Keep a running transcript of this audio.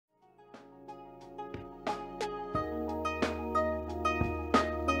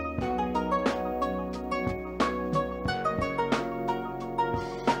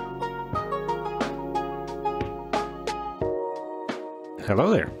Hello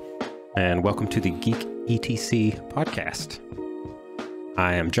there, and welcome to the Geek Etc Podcast.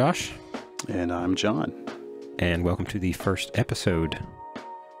 I am Josh. And I'm Jon. And welcome to the first episode.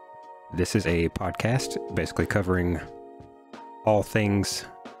 This is a podcast basically covering all things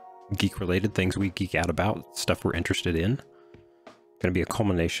geek-related, things we geek out about, stuff we're interested in. Going to be a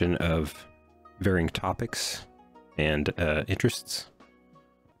culmination of varying topics and interests.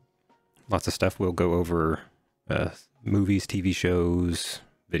 Lots of stuff. We'll go over movies, TV shows,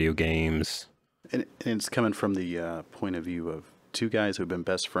 video games. And it's coming from the point of view of two guys who've been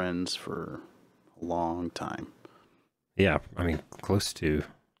best friends for a long time. Yeah, I mean,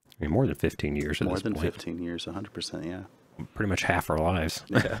 more than 15 years at this point. More than 15 years, 100%, yeah. Pretty much half our lives.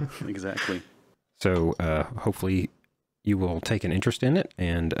 Yeah, exactly. So hopefully you will take an interest in it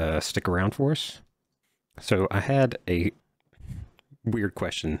and stick around for us. So I had a weird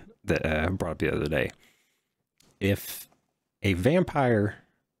question that I brought up the other day. If a vampire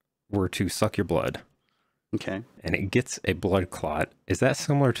were to suck your blood, okay, and it gets a blood clot, is that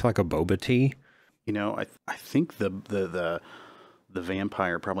similar to like a boba tea? You know, I think the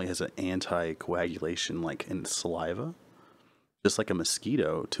vampire probably has an anticoagulation like in saliva, just like a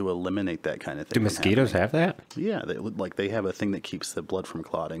mosquito, to eliminate that kind of thing. Do mosquitoes have that? Yeah, they have a thing that keeps the blood from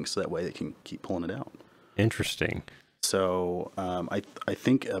clotting, so that way they can keep pulling it out. Interesting. So I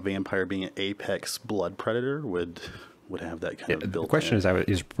think a vampire being an apex blood predator would have that kind of built-in. The question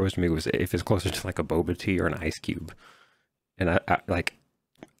is proposed to me was if it's closer to like a boba tea or an ice cube, and I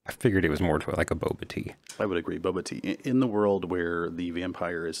figured it was more to like a boba tea. I would agree, boba tea. In the world where the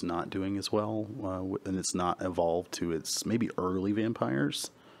vampire is not doing as well, and it's not evolved to its maybe early vampires,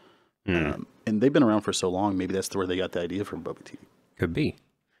 and they've been around for so long, maybe that's where they got the idea for boba tea. Could be.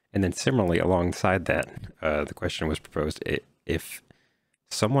 And then similarly, alongside that, the question was proposed, if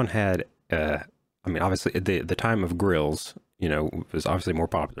someone had, obviously the time of grills, was obviously more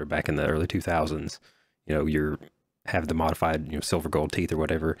popular back in the early 2000s. You have the modified, silver gold teeth or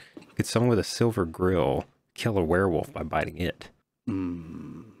whatever. Could someone with a silver grill kill a werewolf by biting it?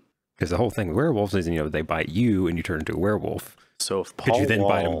 Because the whole thing with werewolves is, they bite you and you turn into a werewolf. So if could you then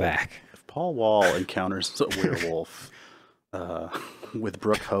bite them back? If Paul Wall encounters a werewolf with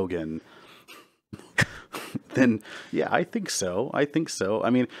Brooke Hogan, then yeah, I think so. I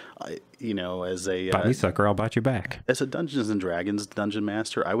mean, as a bite me, sucker, I'll bite you back. As a Dungeons and Dragons dungeon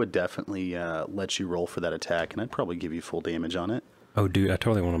master, I would definitely let you roll for that attack, and I'd probably give you full damage on it. Oh, dude, I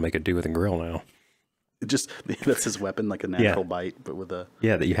totally want to make a do with a grill now. That's his weapon, like a natural bite, but with a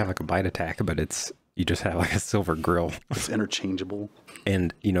that you have like a bite attack, but you just have like a silver grill. It's interchangeable.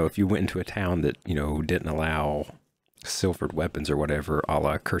 And if you went into a town that didn't allow silvered weapons or whatever, a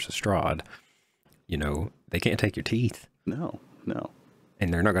la Curse of Strahd, they can't take your teeth. No.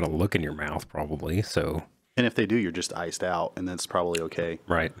 And they're not going to look in your mouth probably, so. And if they do, you're just iced out, and that's probably okay.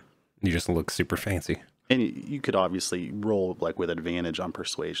 Right. You just look super fancy. And you could obviously roll like with advantage on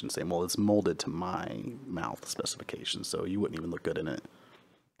persuasion, saying, well, it's molded to my mouth specifications, so you wouldn't even look good in it.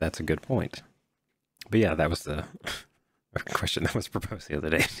 That's a good point. But yeah, that was the question that was proposed the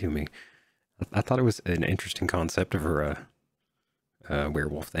other day to me. I thought it was an interesting concept of her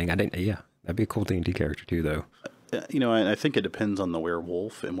werewolf thing. That'd be a cool D&D character too, though. I think it depends on the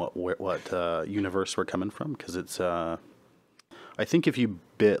werewolf and what universe we're coming from, because it's. I think if you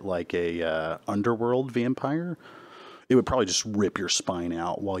bit like a underworld vampire, it would probably just rip your spine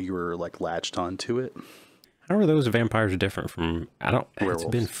out while you were like latched onto it. How are those vampires different from? Werewolves. It's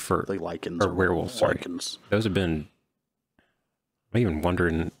been for like lichens or werewolves. Sorry, lichens. Those have been. I'm even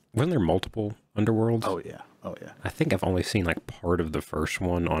wondering. Wasn't there multiple underworlds? Oh yeah. I think I've only seen like part of the first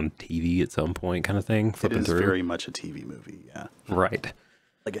one on TV at some point, kind of thing. It is very much a TV movie, yeah. Right.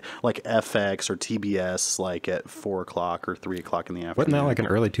 Like FX or TBS, like at 4 o'clock or 3 o'clock in the afternoon. Wasn't that like an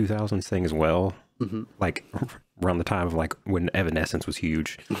early 2000s thing as well? Mm-hmm. Like around the time of like when Evanescence was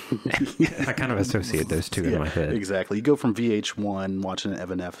huge. I kind of associate those two in my head. Exactly. You go from VH1 watching an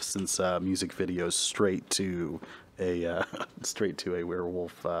Evanescence music videos straight to a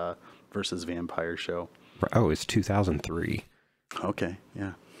werewolf versus vampire show. Oh, it's 2003. Okay,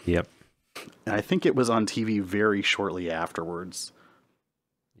 yeah. Yep. And I think it was on TV very shortly afterwards.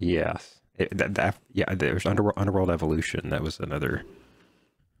 Yes. There's Underworld Evolution. That was another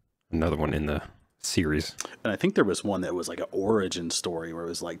one in the series. And I think there was one that was like an origin story where it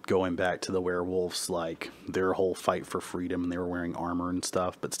was like going back to the werewolves, like their whole fight for freedom, and they were wearing armor and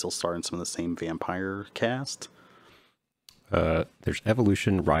stuff, but still starring some of the same vampire cast. There's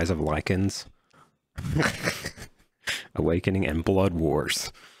Evolution, Rise of Lycans, Awakening, and Blood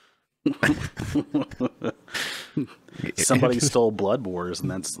Wars. Somebody stole Blood Wars,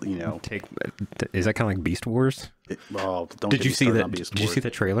 and that's Is that kind of like Beast Wars? Don't Did get you me see started that? on Beast Did you Wars. see the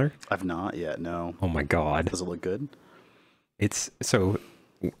trailer? I've not yet. No. Oh my god! Does it look good? It's so.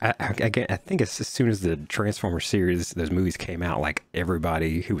 I think as soon as the Transformers series, those movies came out, like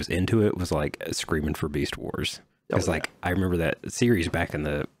everybody who was into it was like screaming for Beast Wars. Because like I remember that series back in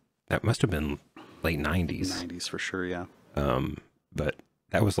that must have been late 90s. 90s for sure, yeah. But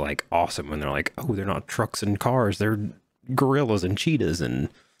that was like awesome when they're like, oh, they're not trucks and cars, they're gorillas and cheetahs and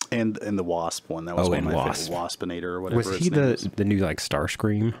the Wasp one. That was one of my favorite, Waspinator or whatever. Was he the new like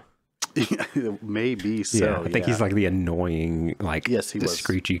Starscream? Maybe so. Yeah, I think he's like the annoying, like yes, he the was.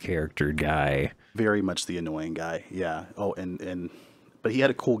 screechy character guy. Very much the annoying guy. Yeah. Oh, but he had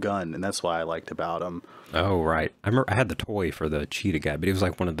a cool gun, and that's what I liked about him. Oh, right. I remember I had the toy for the cheetah guy, but it was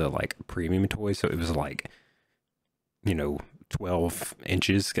like one of the like premium toys, so it was like 12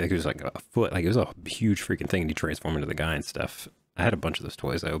 inches. Like it was like a foot. Like it was a huge freaking thing to transform into the guy and stuff. I had a bunch of those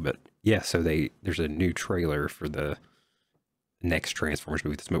toys though, but yeah. So there's a new trailer for the next Transformers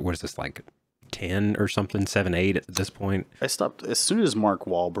movie. What is this, like 10 or something? 7, 8 at this point? I stopped as soon as Mark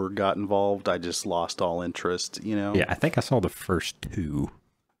Wahlberg got involved. I just lost all interest. Yeah, I think I saw the first two.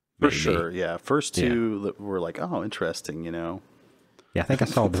 For sure, yeah. First two that were like, oh, interesting. Yeah, I think I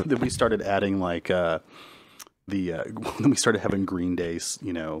saw the. Then we started adding like then we started having Green Day,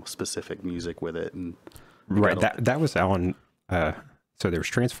 specific music with it, and right. That was on. So there was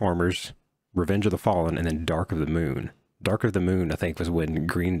Transformers, Revenge of the Fallen, and then Dark of the Moon. Dark of the Moon, I think, was when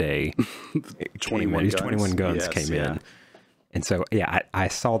Green Day 21 Guns came in. And so, yeah, I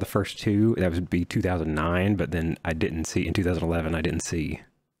saw the first two. That would be 2009, but then I didn't see, in 2011, I didn't see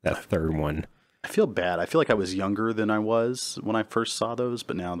that third one. I feel bad. I feel like I was younger than I was when I first saw those,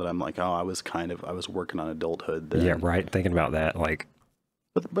 but now that I'm like, I was working on adulthood then. Yeah, right. Thinking about that, like.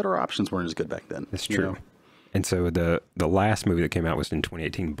 But our options weren't as good back then. That's true. And so the last movie that came out was in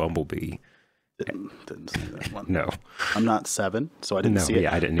 2018, Bumblebee. Didn't see that one. No. I'm not 7, so I didn't see it.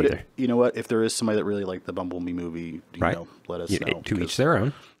 Yeah, I didn't either. You know what? If there is somebody that really liked the Bumblebee movie, let us know. To each their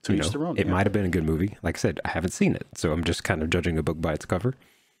own. To each their own. It might have been a good movie. Like I said, I haven't seen it, so I'm just kind of judging a book by its cover.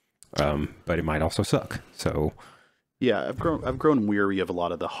 But it might also suck. So yeah, I've grown weary of a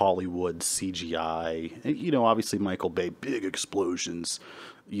lot of the Hollywood CGI. Obviously Michael Bay, big explosions,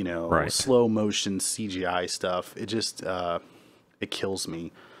 slow motion CGI stuff. It just it kills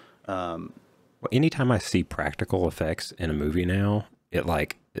me. Well, anytime I see practical effects in a movie now, it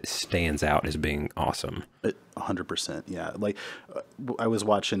stands out as being awesome. 100%, yeah. Like I was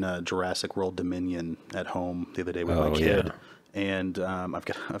watching Jurassic World Dominion at home the other day with my kid, and I've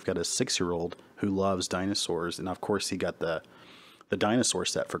got a 6-year-old who loves dinosaurs, and of course he got the dinosaur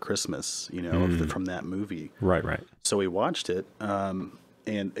set for Christmas, from that movie. Right. So we watched it, and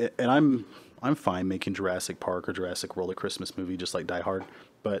I'm fine making Jurassic Park or Jurassic World a Christmas movie, just like Die Hard,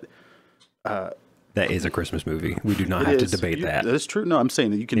 but. That is a Christmas movie. We do not have to debate that. That's true. No, I'm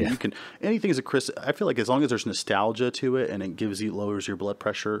saying that you can anything is a Christmas. I feel like as long as there's nostalgia to it and it lowers your blood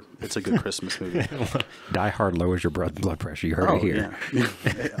pressure, it's a good Christmas movie. Die Hard lowers your blood pressure. You heard it here.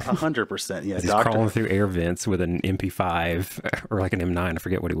 100%. Yeah, he's crawling through air vents with an MP5 or like an M9. I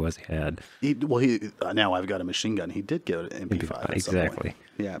forget what he had. Now I've got a machine gun. He did get an MP5. Exactly.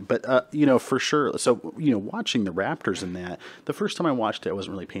 Yeah, but for sure. So watching the Raptors in that, the first time I watched it, I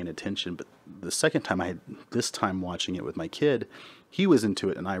wasn't really paying attention, but the second time this time watching it with my kid, he was into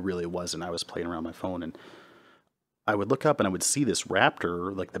it and I really wasn't. I was playing around my phone and I would look up and I would see this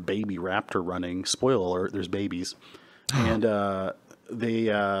raptor, like the baby raptor running. Spoiler alert, there's babies. And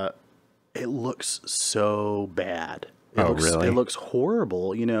it looks so bad. Really? It looks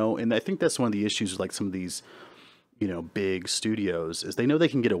horrible, and I think that's one of the issues with like some of these, big studios is they know they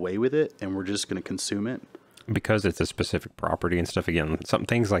can get away with it and we're just going to consume it. Because it's a specific property and stuff. Again, some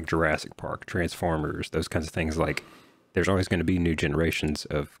things like Jurassic Park, Transformers, those kinds of things, like there's always going to be new generations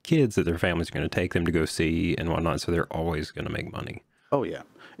of kids that their families are going to take them to go see and whatnot. So they're always going to make money. Oh yeah.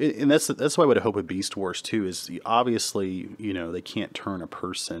 And that's why I would hope with Beast Wars too is obviously, they can't turn a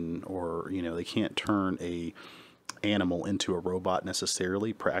person or, they can't turn a animal into a robot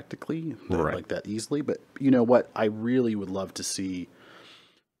necessarily practically like that easily. But you know what? I really would love to see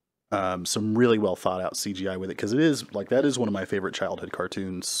some really well thought out CGI with it, because that is one of my favorite childhood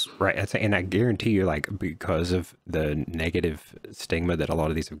cartoons. Right. And I guarantee you, like, because of the negative stigma that a lot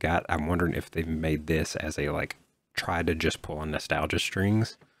of these have got, I'm wondering if they've made this as a try to just pull on nostalgia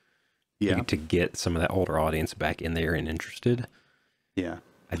strings. Yeah. To get some of that older audience back in there and interested. Yeah.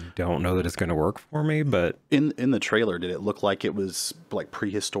 I don't know that it's going to work for me, but in the trailer, did it look like it was like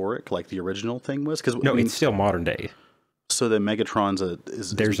prehistoric, like the original thing was? Because no, it's still modern day. so the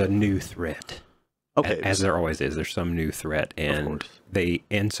Megatron's there's a new threat. Okay. As there always is. There's some new threat. And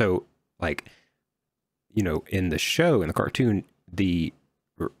so like, you know, in the show, in the cartoon, the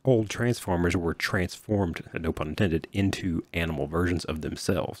old Transformers were transformed, no pun intended, into animal versions of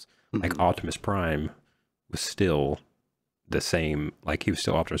themselves. Mm-hmm. Like Optimus Prime was still the same, like he was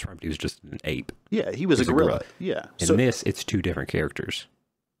still Optimus Prime, but he was just an ape. Yeah, he was a gorilla. Yeah. In this, it's two different characters.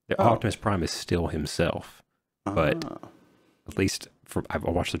 Optimus Prime is still himself, but at least I've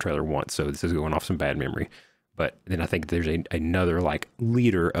watched the trailer once, so this is going off some bad memory. But then I think there's another like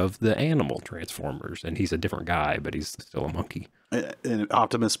leader of the animal Transformers, and he's a different guy, but he's still a monkey. And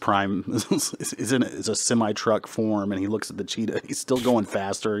Optimus Prime is a semi-truck form, and he looks at the cheetah. He's still going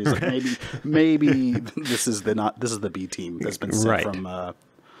faster. He's like, maybe this is the B team that's been sent from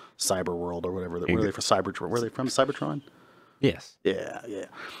Cyber World or whatever. Were they from Cybertron? Yes. Yeah.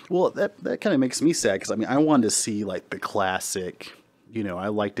 Well, that kind of makes me sad because I mean I wanted to see like the classic. You know, I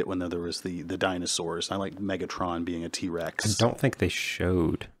liked it when there was the dinosaurs. I liked Megatron being a T-Rex. I don't think they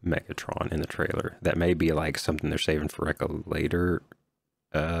showed Megatron in the trailer. That may be like something they're saving for like a later,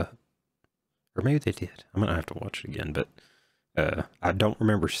 or maybe they did. I'm gonna have to watch it again, but I don't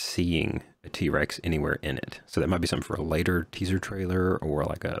remember seeing a T-Rex anywhere in it. So that might be something for a later teaser trailer or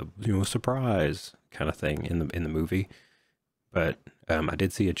like a surprise kind of thing in the movie. But I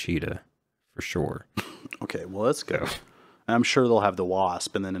did see a cheetah for sure. Okay, well that's good. So, I'm sure they'll have the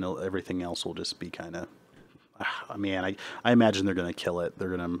Wasp, and then everything else will just be kind of. I mean, I imagine they're gonna kill it.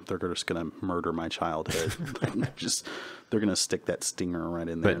 They're just gonna murder my childhood. They're gonna stick that stinger right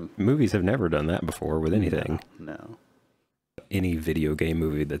in there. But movies have never done that before with anything. No. Any video game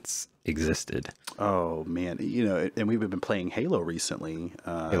movie that's existed. Oh man, you know, and we've been playing Halo recently.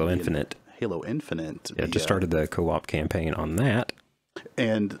 Halo Infinite. Halo Infinite. Yeah, just started the co-op campaign on that.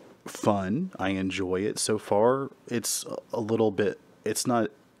 And fun. I enjoy it so far. It's a little bit. It's not.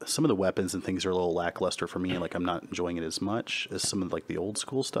 Some of the weapons and things are a little lackluster for me. Like I'm not enjoying it as much as some of like the old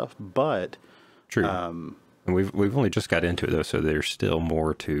school stuff. But true. And we've only just got into it though, so there's still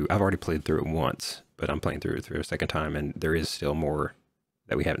more to. I've already played through it once, but I'm playing through it a second time, and there is still more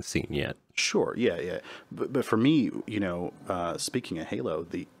that we haven't seen yet. Sure. Yeah. But for me, you know, speaking of Halo,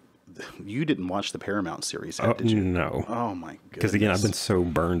 you didn't watch the Paramount series, did you? No. Oh my goodness. Because again, I've been so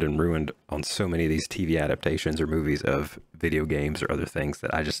burned and ruined on so many of these TV adaptations or movies of video games or other things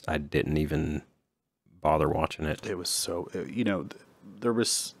that I didn't even bother watching it. It was so, you know, there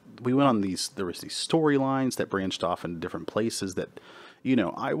was these storylines that branched off in different places that, you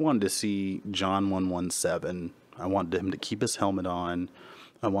know, I wanted to see John 117. I wanted him to keep his helmet on.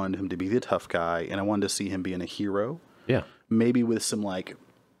 I wanted him to be the tough guy, and I wanted to see him being a hero. Yeah. Maybe with some like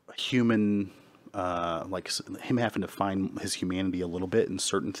human, like him having to find his humanity a little bit in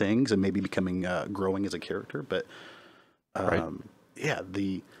certain things, and maybe becoming growing as a character. But right. Yeah,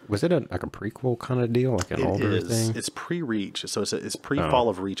 was it like a prequel kind of deal, like an older thing? It's pre-Reach, so it's pre-Fall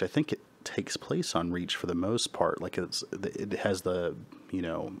of Reach. I think it takes place on Reach for the most part. Like it has the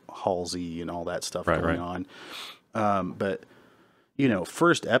Halsey and all that stuff going on. But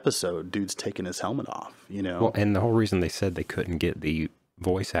first episode, dude's taking his helmet off. Well, and the whole reason they said they couldn't get the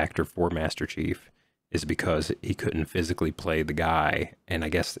voice actor for Master Chief is because he couldn't physically play the guy, and I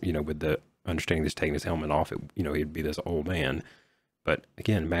guess with the understanding he's taking his helmet off, he'd be this old man. But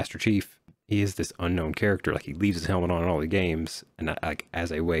again, Master Chief, he is this unknown character. Like, he leaves his helmet on in all the games, and like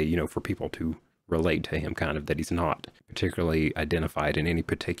as a way, for people to relate to him, kind of, that he's not particularly identified in any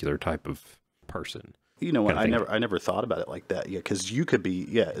particular type of person. I never thought about it like that. Yeah, because you could be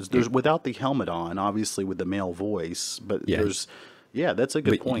there's without the helmet on, obviously with the male voice, but that's a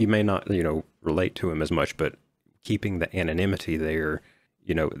good point. You may not relate to him as much, but keeping the anonymity there.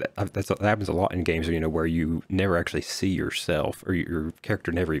 That happens a lot in games, where you never actually see yourself, or your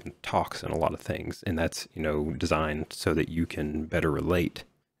character never even talks in a lot of things. And that's, designed so that you can better relate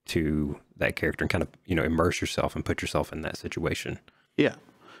to that character and kind of, immerse yourself and put yourself in that situation. Yeah,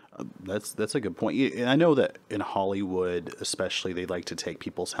 that's a good point. And I know that in Hollywood, especially, they like to take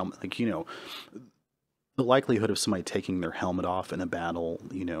people's helmet, the likelihood of somebody taking their helmet off in a battle,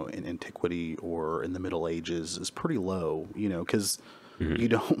 in antiquity or in the Middle Ages is pretty low, because you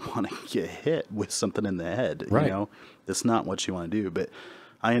don't want to get hit with something in the head. Right. That's not what you want to do. But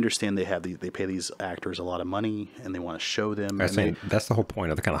I understand they pay these actors a lot of money and they want to show them. That's the whole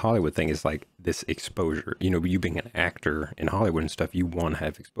point of the kind of Hollywood thing, is like this exposure. You being an actor in Hollywood and stuff, you want to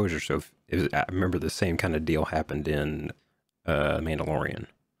have exposure. So I remember the same kind of deal happened in Mandalorian.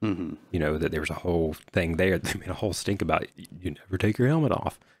 Mm-hmm. That there was a whole thing there. They made a whole stink about you never take your helmet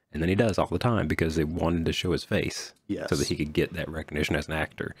off. And then he does all the time because they wanted to show his face, so that he could get that recognition as an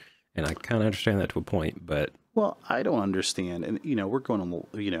actor. And I kind of understand that to a point, but Well, I don't understand. And, we're going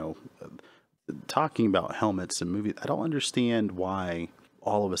on, talking about helmets and movies. I don't understand why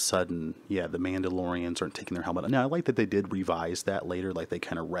all of a sudden, the Mandalorians aren't taking their helmet. Now, I like that they did revise that later. Like they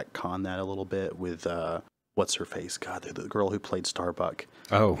kind of retcon that a little bit with, what's her face? God, the girl who played Starbuck.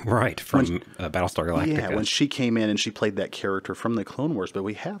 Oh, right. From Battlestar Galactica. Yeah, when she came in and she played that character from the Clone Wars. But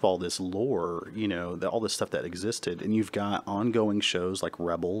we have all this lore, all this stuff that existed. And you've got ongoing shows like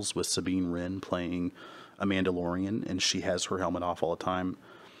Rebels with Sabine Wren playing a Mandalorian, and she has her helmet off all the time.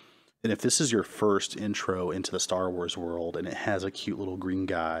 And if this is your first intro into the Star Wars world and it has a cute little green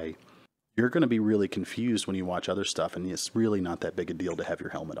guy, you're going to be really confused when you watch other stuff, and it's really not that big a deal to have your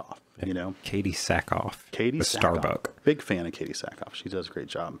helmet off, Katie Sackhoff. Katie Sackhoff. Starbuck. Big fan of Katie Sackhoff. She does a great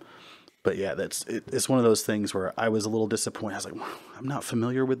job. But yeah, it's one of those things where I was a little disappointed. I was like, I'm not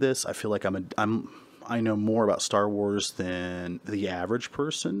familiar with this. I feel like I know more about Star Wars than the average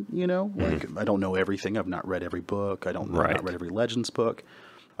person, Like I don't know everything. I've not read every book. I've not read every Legends book.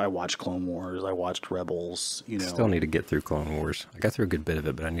 I watched Clone Wars. I watched Rebels, Still need to get through Clone Wars. I got through a good bit of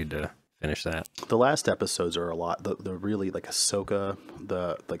it, but I need to finish that. The last episodes are a lot. The really like Ahsoka,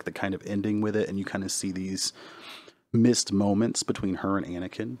 the kind of ending with it, and you kind of see these missed moments between her and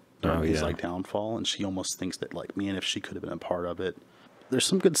Anakin during his like downfall, and she almost thinks that like, man, if she could have been a part of it. There's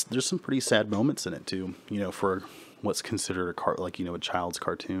some pretty sad moments in it too, for what's considered a child's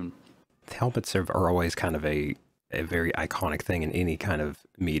cartoon. Helmets are always kind of a very iconic thing in any kind of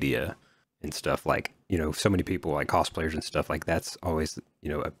media and stuff. Like, so many people like cosplayers and stuff, like that's always,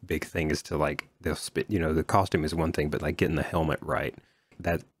 a big thing is to like, they'll spit, the costume is one thing, but like getting the helmet right,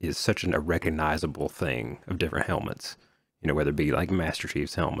 that is such a recognizable thing of different helmets, whether it be like Master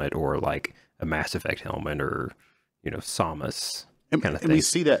Chief's helmet or like a Mass Effect helmet or, Samus. Kind of and we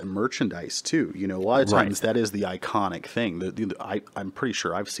see that in merchandise too. A lot of times that is the iconic thing. I'm pretty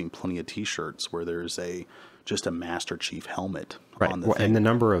sure I've seen plenty of T-shirts where there's just a Master Chief helmet on the thing. And the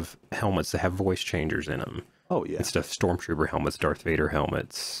number of helmets that have voice changers in them. Oh yeah, and stuff. Stormtrooper helmets, Darth Vader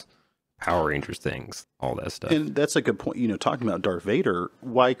helmets, Power Rangers things, all that stuff. And that's a good point. Talking about Darth Vader,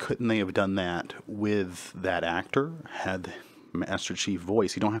 why couldn't they have done that with that actor? Had Master Chief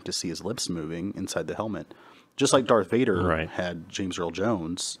voice, you don't have to see his lips moving inside the helmet. Just like Darth Vader had James Earl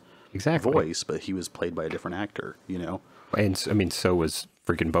Jones' voice, but he was played by a different actor, And I mean, so was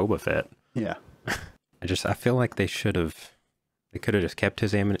freaking Boba Fett. Yeah. I feel like they could have just kept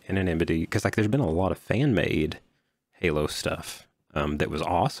his anonymity, because like there's been a lot of fan-made Halo stuff that was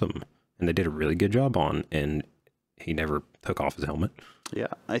awesome, and they did a really good job on, and he never took off his helmet. Yeah,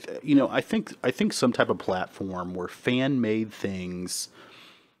 I think some type of platform where fan-made things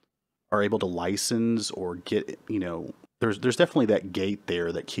are able to license or get, there's definitely that gate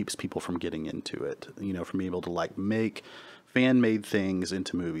there that keeps people from getting into it, from being able to like make fan-made things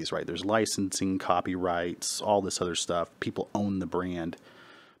into movies, right? There's licensing, copyrights, all this other stuff. People own the brand.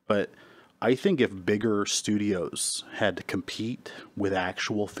 But I think if bigger studios had to compete with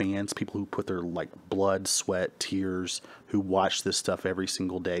actual fans, people who put their like blood, sweat, tears, who watch this stuff every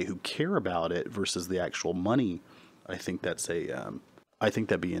single day, who care about it versus the actual money, I think I think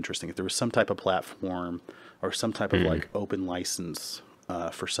that'd be interesting. If there was some type of platform or some type of like open license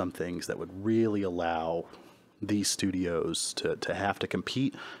for some things that would really allow these studios to have to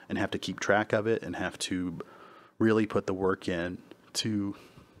compete and have to keep track of it and have to really put the work in to,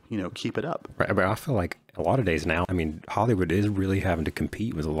 keep it up. Right, but I feel like a lot of days now, I mean, Hollywood is really having to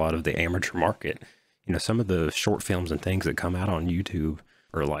compete with a lot of the amateur market. Some of the short films and things that come out on YouTube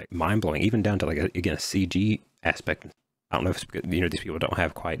are like mind-blowing, even down to like, again, a CG aspect. I don't know if it's because, these people don't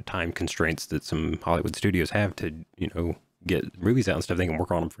have quite time constraints that some Hollywood studios have to, get movies out and stuff. They can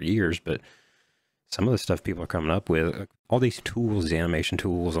work on them for years, but some of the stuff people are coming up with, all these tools, the animation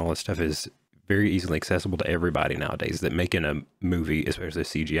tools, all this stuff is very easily accessible to everybody nowadays, that making a movie, especially a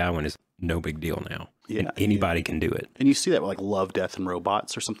CGI one, is no big deal now. Yeah, and anybody can do it. And you see that with like Love, Death, and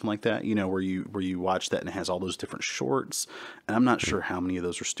Robots or something like that, where you watch that and it has all those different shorts. And I'm not sure how many of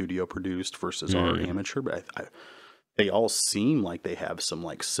those are studio produced versus are amateur, but they all seem like they have some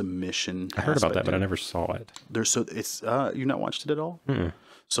like submission. I heard about that, but I never saw it. You not watched it at all?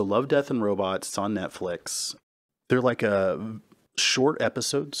 So Love, Death, and Robots, it's on Netflix. They're like short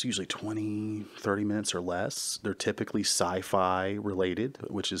episodes, usually 20, 30 minutes or less. They're typically sci-fi related,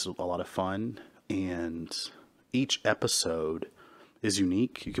 which is a lot of fun. And each episode is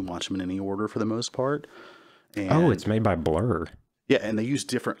unique. You can watch them in any order for the most part. And it's made by Blur. Yeah, and they use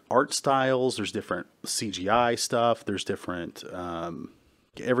different art styles. There's different CGI stuff. There's different...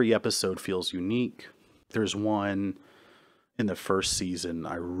 every episode feels unique. There's one in the first season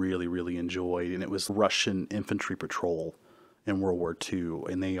I really, really enjoyed, and it was Russian infantry patrol in World War II.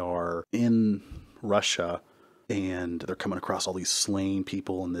 And they are in Russia and they're coming across all these slain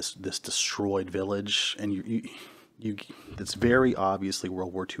people in this destroyed village, and you it's very obviously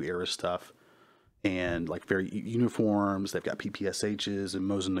World War II era stuff, and like very uniforms. They've got PPSHs and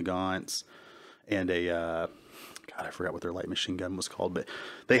Mosin Nagants, and a God, I forgot what their light machine gun was called, but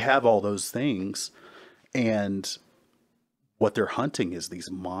they have all those things, and what they're hunting is these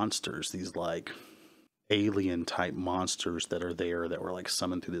monsters, these like alien type monsters that are there that were like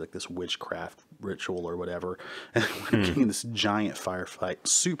summoned through like this witchcraft ritual or whatever, and we're getting this giant firefight,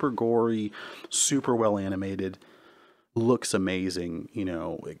 super gory, super well animated, looks amazing, you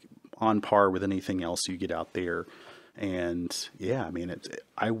know, like on par with anything else you get out there. And yeah, I mean,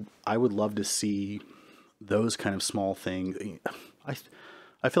 I would love to see those kind of small things. I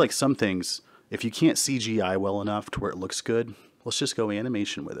feel like some things, if you can't CGI well enough to where it looks good, let's just go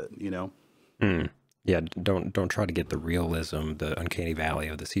animation with it, you know? Yeah, don't try to get the realism, the uncanny valley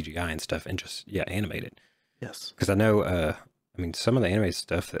of the CGI and stuff, and just animate it. Yes, because I know, I mean, some of the animated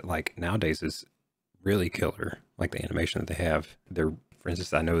stuff that like nowadays is really killer, like the animation that they have. They're, for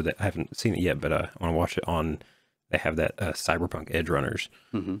instance, I know that I haven't seen it yet, but I want to watch it on. They have that Cyberpunk Edge Runners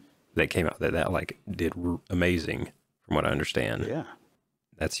that came out that like did amazing, from what I understand. Yeah,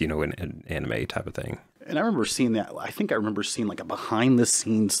 that's an anime type of thing. And I remember seeing that. I think I remember seeing like a behind the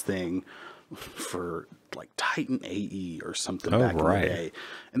scenes thing for like Titan AE or something back in the day,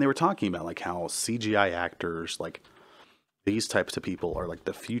 and they were talking about like how CGI actors, like these types of people, are like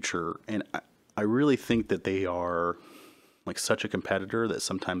the future. And I really think that they are like such a competitor that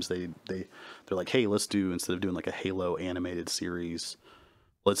sometimes they're like, hey, let's do, instead of doing like a Halo animated series,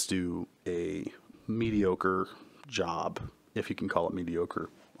 let's do a mediocre job, if you can call it mediocre,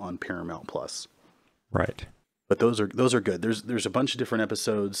 on Paramount Plus. Right. But those are good. There's a bunch of different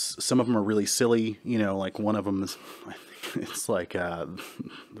episodes. Some of them are really silly. You know, like one of them is, it's like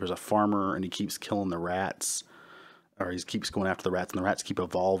there's a farmer and he keeps killing the rats, or he keeps going after the rats, and the rats keep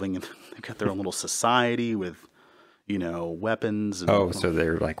evolving, and they've got their own little society with, you know, weapons. And, so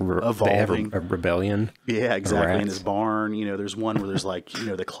they're like evolving. They have a rebellion. Yeah, exactly. In his barn, you know, there's one where there's like, you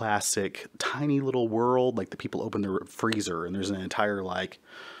know, the classic tiny little world, like the people open their freezer and there's an entire like,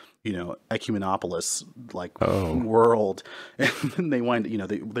 you know, ecumenopolis like world, and then they wind, you know,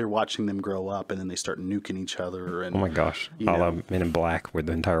 they're watching them grow up, and then they start nuking each other. And oh my gosh, I love Men in Black, where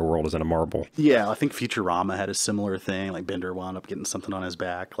the entire world is in a marble. Yeah, I think Futurama had a similar thing. Like Bender wound up getting something on his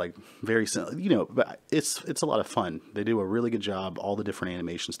back, like very similar. You know, but it's a lot of fun. They do a really good job. All the different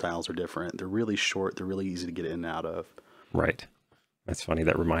animation styles are different. They're really short. They're really easy to get in and out of. Right. That's funny.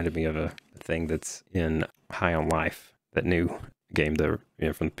 That reminded me of a thing that's in High on Life, that new game, from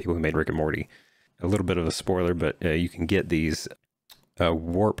the people who made Rick and Morty. A little bit of a spoiler, but you can get these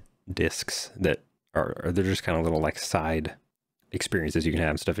warp discs that they're just kind of little like side experiences you can have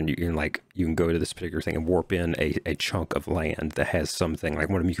and stuff, and you can go to this particular thing and warp in a chunk of land that has something. Like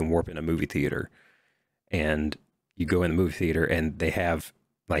one of them you can warp in a movie theater, and you go in the movie theater and they have,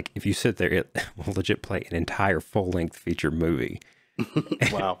 like, if you sit there, it will legit play an entire full-length feature movie.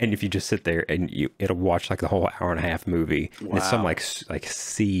 Wow. And if you just sit there and it'll watch like the whole hour and a half movie. Wow. And it's some like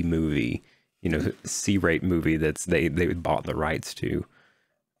C movie, you know, C-rate movie that's they bought the rights to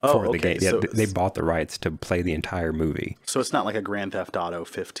for the game. Yeah, so they bought the rights to play the entire movie. So it's not like a Grand Theft Auto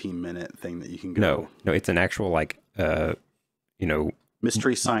 15-minute thing that you can go. No, it's an actual like you know,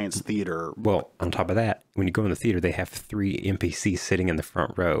 Mystery Science Theater. Well, on top of that, when you go in the theater, they have 3 NPCs sitting in the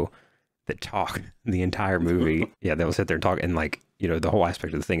front row that talk the entire movie. Yeah, they'll sit there and talk, and like, you know, the whole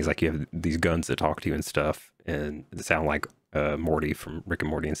aspect of the thing is like you have these guns that talk to you and stuff, and they sound like Morty from Rick and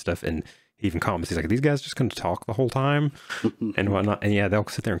Morty and stuff. And he even comments, he's like, these guys just going to talk the whole time and whatnot. And yeah, they'll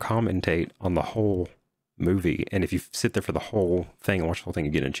sit there and commentate on the whole movie. And if you sit there for the whole thing and watch the whole thing,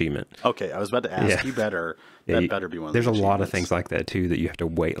 you get an achievement. Okay, I was about to ask, you better, that better be one of the There's a lot of things like that too, that you have to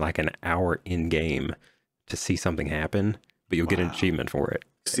wait like an hour in game to see something happen, but you'll get an achievement for it.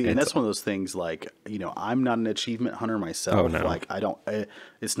 See, and that's one of those things, like, you know, I'm not an achievement hunter myself. Oh, no. Like,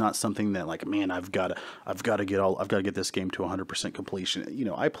 it's not something that like, man, I've got to get this game to 100% completion. You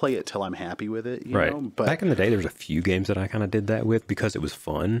know, I play it till I'm happy with it, you know? But back in the day, there was a few games that I kind of did that with because it was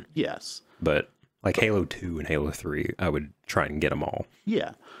fun. Yes. But like Halo 2 and Halo 3, I would try and get them all.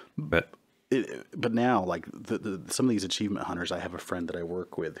 Yeah. But now, like some of these achievement hunters, I have a friend that I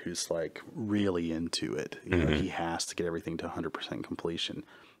work with who's like really into it. You know, he has to get everything to 100% completion.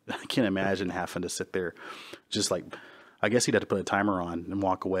 I can't imagine having to sit there, just like, I guess he'd have to put a timer on and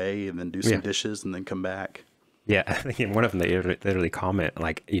walk away and then do some dishes and then come back. Yeah, I think in one of them they literally comment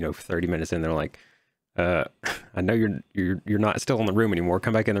like, you know, 30 minutes in, they're like, I know you're not still in the room anymore.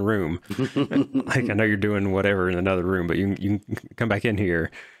 Come back in the room. Like, I know you're doing whatever in another room, but you can come back in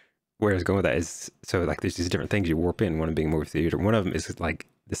here. where I was going with that is, so like there's these different things you warp in, one of being a movie theater. One of them is like,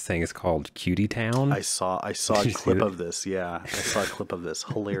 this thing is called Cutie Town. I saw a clip of this. Yeah, I saw a clip of this.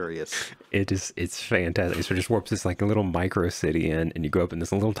 Hilarious. It's fantastic. So it just warps this like a little micro city in, and you go up, and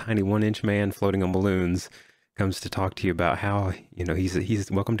this little tiny 1-inch man floating on balloons comes to talk to you about how, you know,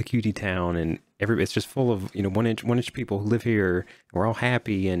 he's welcome to Cutie Town, and it's just full of, you know, one inch people who live here. We're all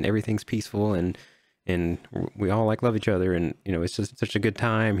happy and everything's peaceful, and we all like love each other, and you know, it's just such a good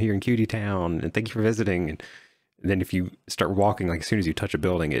time here in Cutie Town, and thank you for visiting. And then if you start walking, like as soon as you touch a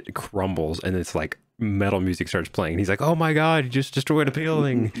building, it crumbles, and it's like metal music starts playing. He's like, "Oh my God, you just destroyed a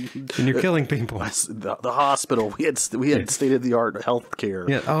building, and you're killing people." The hospital, we had state of the art healthcare.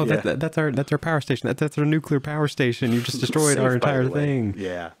 Yeah. Oh, yeah. That's our power station. That's our nuclear power station. You just destroyed our entire thing.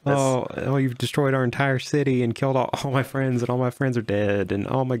 Yeah. Oh, you've destroyed our entire city and killed all my friends, and all my friends are dead. And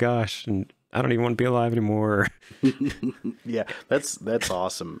oh my gosh, and I don't even want to be alive anymore. Yeah, that's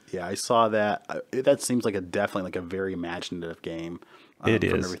awesome. Yeah, I saw that. That seems like definitely like a very imaginative game. It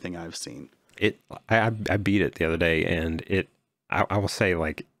is, from everything I've seen. I beat it the other day, and I will say,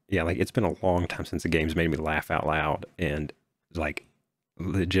 like, yeah, like it's been a long time since the game's made me laugh out loud, and like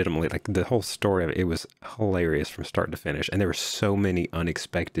legitimately, like the whole story of it was hilarious from start to finish, and there were so many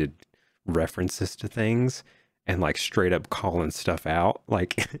unexpected references to things, and like straight up calling stuff out.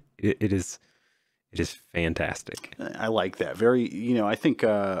 Like it is fantastic. I like that. Very, you know, I think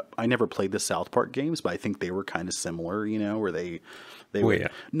I never played the South Park games, but I think they were kind of similar, you know, where they were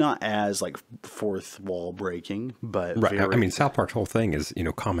not as like fourth wall breaking, but right. I mean, South Park's whole thing is, you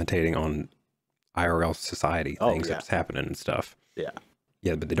know, commentating on IRL society things that's happening and stuff. Yeah.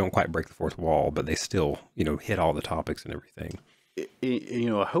 Yeah, but they don't quite break the fourth wall, but they still, you know, hit all the topics and everything. You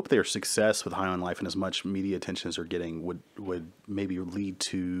know, I hope their success with High on Life and as much media attention as they're getting would maybe lead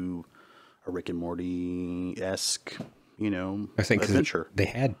to a Rick and Morty-esque, you know, adventure. They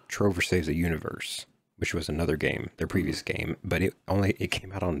had Trover Saves the Universe, which was another game, their previous game, but it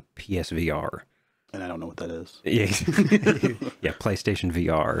came out on PSVR. And I don't know what that is. Yeah, yeah, PlayStation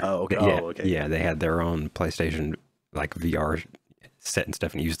VR. Oh, okay. Yeah, okay. Yeah, they had their own PlayStation like VR set and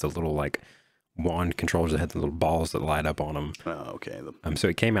stuff, and used the little like wand controllers that had the little balls that light up on them. Oh, okay. So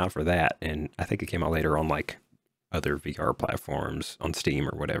it came out for that, and I think it came out later on like other VR platforms on Steam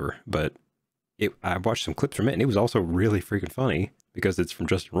or whatever. But I watched some clips from it, and it was also really freaking funny because it's from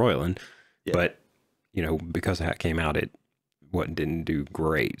Justin Roiland. Yeah. But you know, because of how it came out, it didn't do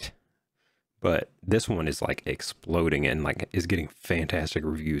great. But this one is like exploding and like is getting fantastic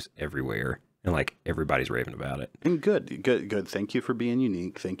reviews everywhere, and like everybody's raving about it. And good. Thank you for being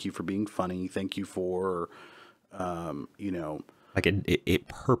unique. Thank you for being funny. Thank you for, you know, like it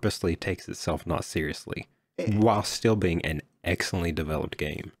purposely takes itself not seriously while still being an excellently developed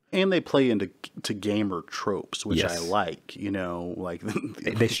game. And they play into gamer tropes, which I like. You know, like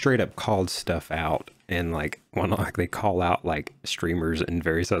they straight up called stuff out, and like they call out like streamers and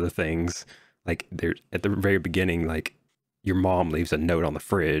various other things. Like they're at the very beginning, like your mom leaves a note on the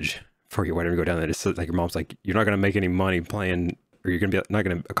fridge for you whenever you go down there. It's like your mom's like, you're not going to make any money playing, or you're going to be not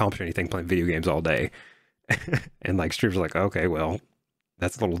going to accomplish anything playing video games all day. And like streamers are like, okay, well,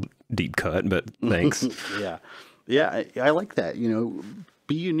 that's a little deep cut, but thanks. Yeah, I like that. You know,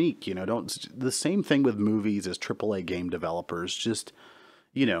 be unique. You know, the same thing with movies as AAA game developers. Just,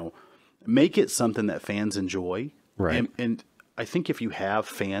 you know, make it something that fans enjoy. Right. And I think if you have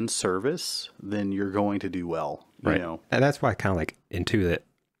fan service, then you're going to do well. You know? And that's why I kind of like into that,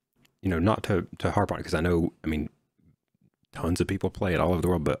 you know, not to harp on it, because I know, I mean, tons of people play it all over the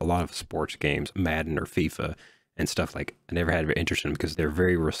world, but a lot of sports games, Madden or FIFA and stuff, like I never had very interest in them because they're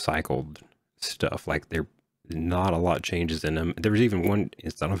very recycled stuff. Like they're not a lot changes in them. There was even one, I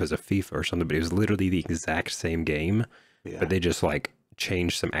don't know if it was a FIFA or something, but it was literally the exact same game, but they just like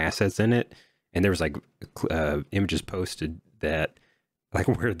changed some assets in it. And there was like images posted that like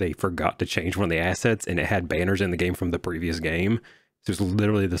where they forgot to change one of the assets, and it had banners in the game from the previous game. So it was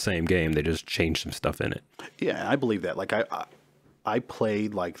literally the same game. They just changed some stuff in it. Yeah, I believe that. Like I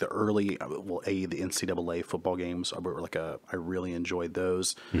played like the early, the NCAA football games. I really enjoyed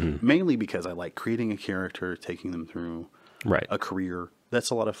those, mainly because I like creating a character, taking them through a career.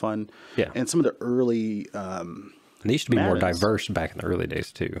 That's a lot of fun. Yeah, and some of the early. And they used to be more diverse back in the early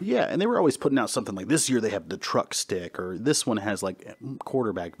days too. Yeah, and they were always putting out something like this year they have the truck stick, or this one has like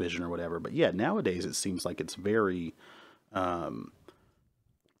quarterback vision or whatever. But yeah, nowadays it seems like it's very,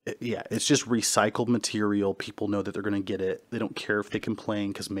 it's just recycled material. People know that they're going to get it. They don't care if they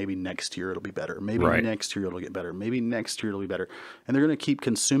complain because maybe next year it'll be better. Maybe next year it'll get better. Maybe next year it'll be better. And they're going to keep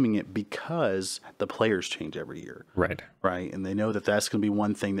consuming it because the players change every year. Right. And they know that that's going to be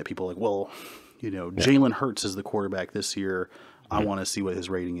one thing that people are like, well, you know, Jalen Hurts is the quarterback this year. I want to see what his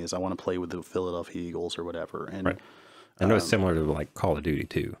rating is. I want to play with the Philadelphia Eagles or whatever. And right. I know it's similar to like Call of Duty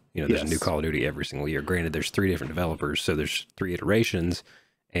too. You know, there's a new Call of Duty every single year. Granted, there's 3 different developers, so there's 3 iterations,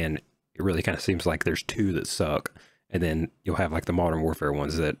 and it really kind of seems like there's 2 that suck, and then you'll have like the Modern Warfare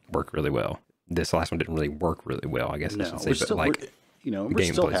ones that work really well. This last one didn't really work really well, I guess I should say. But like, we're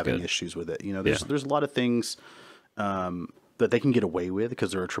still having issues with it. You know, there's a lot of things that they can get away with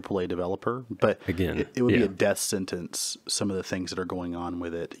because they're a AAA developer, but again, it would be a death sentence. Some of the things that are going on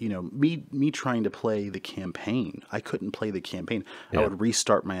with it, you know, me trying to play the campaign, I couldn't play the campaign. I would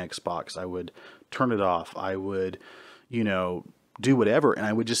restart my Xbox. I would turn it off. I would, you know, do whatever, and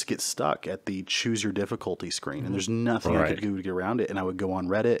I would just get stuck at the choose your difficulty screen, and there's nothing I could do to get around it. And I would go on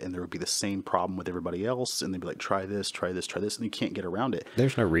Reddit, and there would be the same problem with everybody else, and they'd be like, try this, try this, try this, and you can't get around it.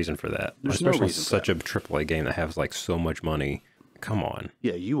 There's no reason for that. Especially such a AAA game that has like so much money. Come on.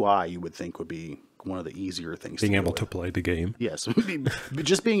 Yeah, UI you would think would be one of the easier things. Being able to play the game. Yes,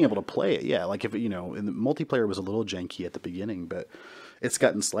 just being able to play it. Yeah, like if you know, and the multiplayer was a little janky at the beginning, but it's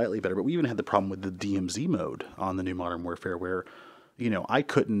gotten slightly better. But we even had the problem with the DMZ mode on the new Modern Warfare, where you know I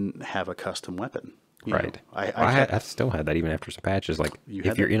couldn't have a custom weapon. Right. I still had that even after some patches. Like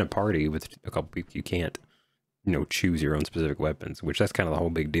if you're in a party with a couple people, you can't, you know, choose your own specific weapons, which that's kind of the whole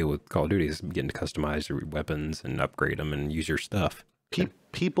big deal with Call of Duty is getting to customize your weapons and upgrade them and use your stuff.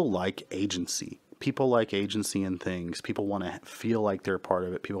 People like agency. People like agency in things. People want to feel like they're part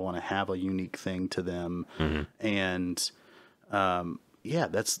of it. People want to have a unique thing to them. And yeah,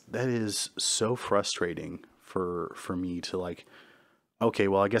 that is so frustrating for me to like, okay,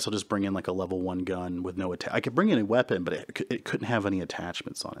 well, I guess I'll just bring in like a level 1 gun with no I could bring in a weapon, but it couldn't have any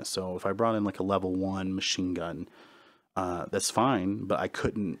attachments on it. So if I brought in like a level 1 machine gun, that's fine, but I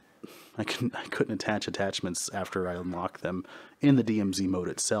couldn't attach attachments after I unlock them in the DMZ mode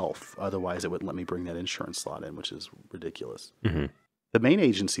itself. Otherwise, it wouldn't let me bring that insurance slot in, which is ridiculous. The main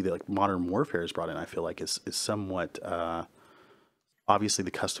agency that like Modern Warfare has brought in, I feel like, is somewhat obviously the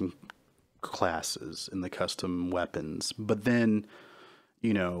custom classes and the custom weapons, but then,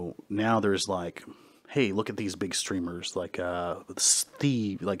 you know, now there's like, hey, look at these big streamers like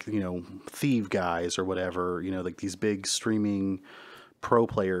Thieve, like, you know, Thieve guys or whatever, you know, like these big streaming pro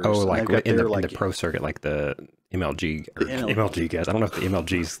players. Oh, like in the pro circuit, like the MLG or MLG guys. I don't know if the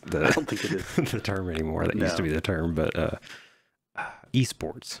MLG's the I don't think it is the term anymore. That used to be the term, but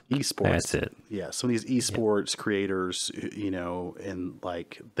esports. That's it. Yeah. Some of these esports creators, you know, and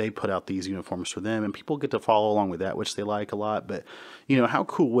like they put out these uniforms for them, and people get to follow along with that, which they like a lot. But you know, how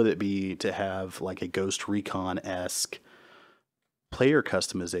cool would it be to have like a Ghost Recon-esque player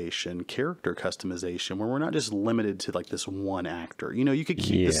customization, character customization, where we're not just limited to like this one actor? You know, you could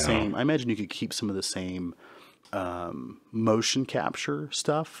keep the same. I imagine you could keep some of the same motion capture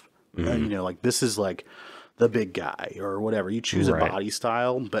stuff. You know, like this is like the big guy or whatever. You choose a body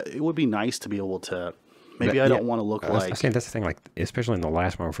style, but it would be nice to be able to. Maybe I don't want to look like. I think that's the thing. Like, especially in the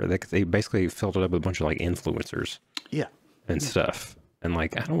last one, for they basically filled it up with a bunch of like influencers, and stuff. And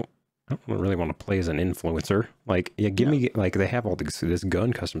like, I don't really want to play as an influencer. Like, give me like they have all this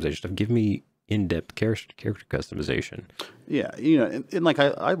gun customization stuff. Give me in-depth character customization. Yeah, you know, and like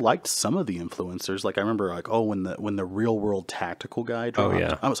I liked some of the influencers. Like I remember like when the Real World Tactical guy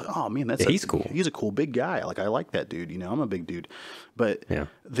dropped, I was like, oh man, he's cool. He's a cool big guy. Like I like that dude. You know, I'm a big dude. But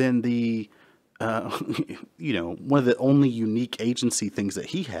then the you know, one of the only unique agency things that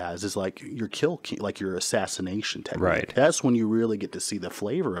he has is like your like your assassination technique. Right. That's when you really get to see the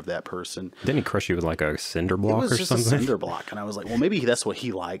flavor of that person. Didn't he crush you with like a cinder block or something? It was just a cinder block, and I was like, well, maybe that's what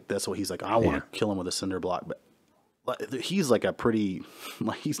he liked. That's what he's like. I want to kill him with a cinder block, but he's like a pretty,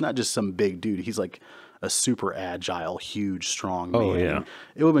 like he's not just some big dude. He's like a super agile, huge, strong man. Yeah.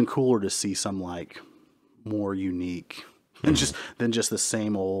 It would have been cooler to see some like more unique. And than just the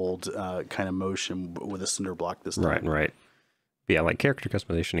same old kind of motion with a cinder block this time. Right. Yeah, like character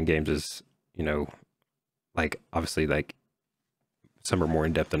customization in games is, you know, like obviously like some are more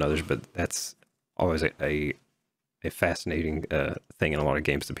in depth than others, but that's always a fascinating thing in a lot of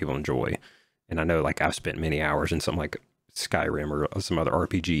games that people enjoy. And I know like I've spent many hours in something like Skyrim or some other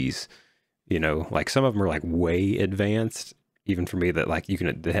RPGs, you know, like some of them are like way advanced. Even for me, that like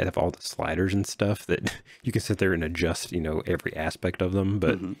they have all the sliders and stuff that you can sit there and adjust, you know, every aspect of them.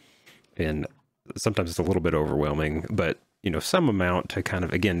 But and sometimes it's a little bit overwhelming. But you know, some amount to kind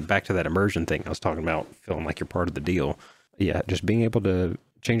of again back to that immersion thing I was talking about, feeling like you're part of the deal. Yeah, just being able to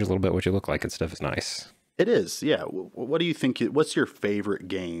change a little bit what you look like and stuff is nice. It is, yeah. What do you think? What's your favorite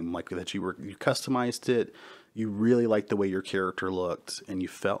game like that you customized it? You really liked the way your character looked, and you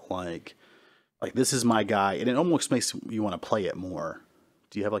felt like this is my guy, and it almost makes you want to play it more.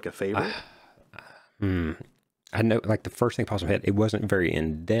 Do you have like a favorite? I know, like the first thing that pops in my head, it wasn't very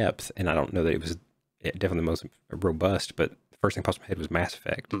in depth, and I don't know that it was definitely the most robust, but the first thing that pops in my head was Mass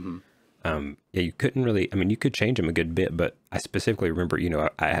Effect. Yeah, you couldn't really, I mean, you could change them a good bit, but I specifically remember, you know,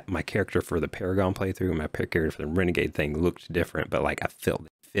 my character for the Paragon playthrough and my character for the Renegade thing looked different, but like I felt it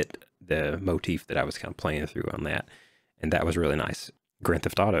fit the motif that I was kind of playing through on that. And that was really nice. Grand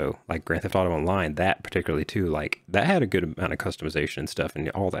Theft Auto, like Grand Theft Auto Online, that particularly too, like that had a good amount of customization and stuff, and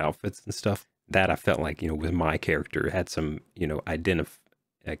all the outfits and stuff. That I felt like, you know, was my character. It had some, you know,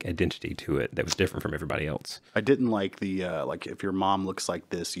 identity to it that was different from everybody else. I didn't like the like if your mom looks like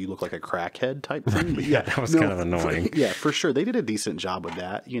this, you look like a crackhead type thing. But yeah, that was kind of annoying. Yeah, for sure, they did a decent job with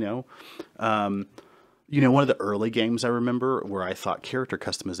that. You know, one of the early games I remember where I thought character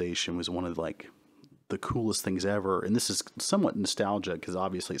customization was one of like the coolest things ever, and this is somewhat nostalgia because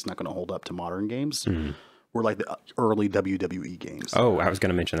obviously it's not going to hold up to modern games. Were like the early WWE games. Oh, I was going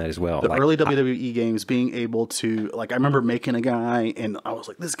to mention that as well. The early WWE games, being able to, like, I remember making a guy, and I was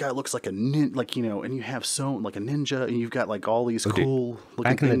like, this guy looks like a like, you know, and you have like a ninja, and you've got like all these cool looking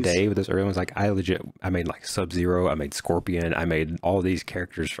back in things. the day with those early ones, like I made like Sub-Zero, I made Scorpion, I made all these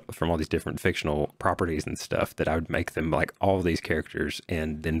characters from all these different fictional properties and stuff that I would make them like all these characters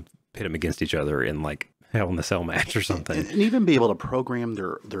and then pit them against each other in like Hell in the Cell match or something. And even be able to program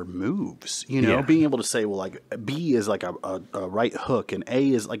their moves, you know, being able to say, well, like B is like a right hook and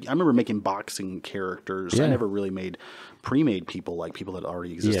A is like, I remember making boxing characters. I never really pre-made people like people that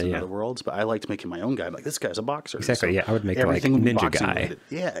already exist in other worlds, but I liked making my own guy. I'm like, this guy's a boxer. Exactly. So I would make like Ninja Guy. Related.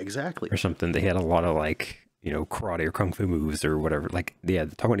 Yeah, exactly. Or something. They had a lot of like, you know, karate or kung fu moves or whatever. Like, yeah,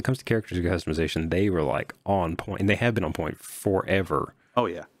 when it comes to character customization, they were like on point, and they have been on point forever. Oh,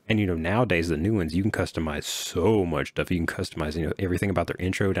 yeah. And, you know, nowadays, the new ones, you can customize so much stuff. You can customize, you know, everything about their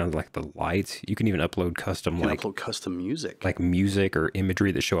intro down to like the lights. You can even upload custom music. Like music or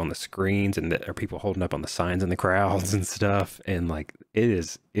imagery that show on the screens and that are people holding up on the signs in the crowds and stuff. And like, it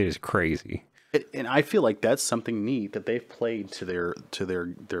is crazy. And I feel like that's something neat that they've played to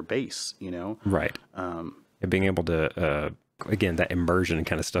their base, you know? Right. And being able to, again, that immersion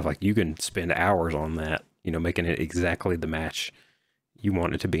kind of stuff, like you can spend hours on that, you know, making it exactly the match you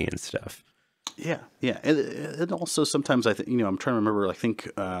want it to be and stuff. Yeah. And also sometimes I think, you know, I'm trying to remember, I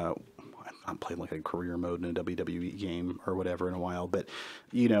think I'm playing like a career mode in a WWE game or whatever in a while, but,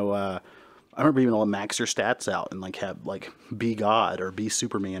 you know, I remember being able to max your stats out and like have like be God or be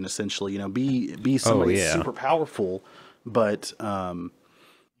Superman, essentially, you know, be somebody super powerful, but,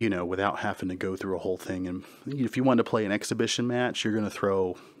 you know, without having to go through a whole thing. And if you want to play an exhibition match, you're going to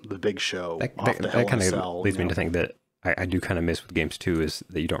throw the big show off the Hell in a Cell. Leads me to think that I do kind of miss with games too is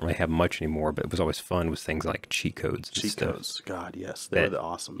that you don't really have much anymore, but it was always fun with things like cheat codes. Cheat codes, God, yes, they're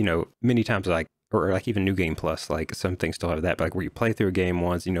awesome. You know, many times like, or like even New Game Plus, like some things still have that, but like where you play through a game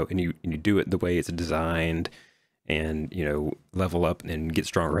once, you know, and you do it the way it's designed, and you know, level up and get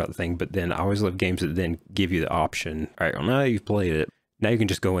stronger about the thing. But then I always love games that then give you the option. All right, well, now you've played it. Now you can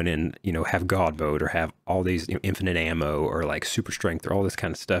just go in and, you know, have God mode or have all these, you know, infinite ammo or like super strength or all this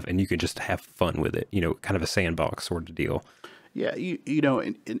kind of stuff. And you can just have fun with it, you know, kind of a sandbox sort of deal. Yeah. You know,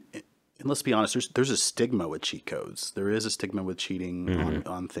 and let's be honest, there's a stigma with cheat codes. There is a stigma with cheating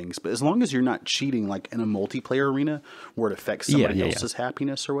on things. But as long as you're not cheating like in a multiplayer arena where it affects somebody else's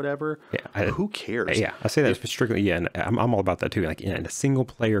happiness or whatever, who cares? Yeah, I say that strictly, and I'm all about that too. Like in a single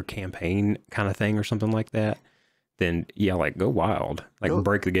player campaign kind of thing or something like that, then like go wild, like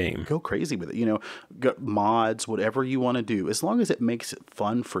break the game, go crazy with it. You know, mods, whatever you want to do, as long as it makes it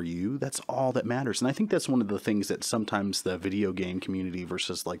fun for you, that's all that matters. And I think that's one of the things that sometimes the video game community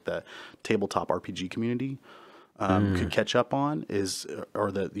versus like the tabletop RPG community could catch up on is,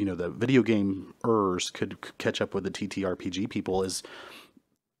 or the, you know, the video gamers could catch up with the TTRPG people is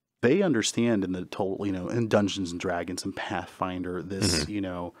they understand in the total, you know, in Dungeons and Dragons and Pathfinder, this, you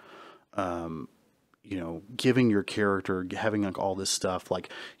know, giving your character, having like all this stuff, like,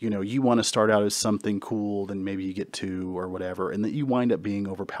 you know, you want to start out as something cool, then maybe you get to or whatever, and that you wind up being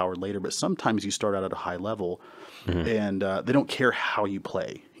overpowered later. But sometimes you start out at a high level, and they don't care how you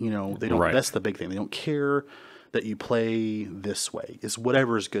play. You know, they don't. Right. That's the big thing. They don't care that you play this way. It's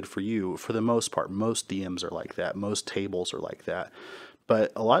whatever is good for you. For the most part, most DMs are like that. Most tables are like that.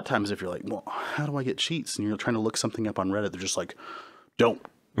 But a lot of times, if you're like, well, how do I get cheats? And you're trying to look something up on Reddit, they're just like, don't.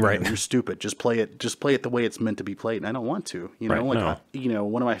 Right. You're stupid. Just play it the way it's meant to be played. And I don't want to, you know, you know,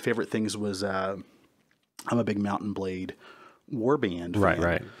 one of my favorite things was, I'm a big Mountain Blade warband fan.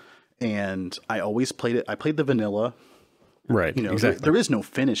 Right. And I always played it. I played the vanilla. Right. You know, exactly. there is no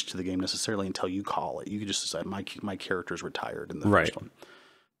finish to the game necessarily until you call it. You can just decide my character's retired in the first one.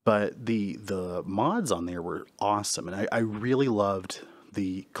 But the mods on there were awesome. And I really loved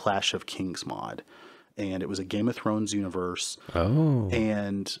the Clash of Kings mod. and it was a Game of Thrones universe. Oh.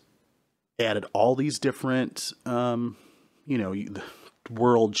 And added all these different, the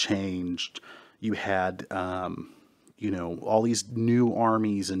world changed. You had, all these new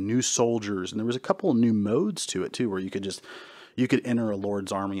armies and new soldiers, and there was a couple of new modes to it too, where you could enter a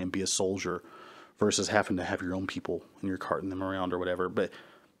lord's army and be a soldier versus having to have your own people and you're carting them around or whatever. But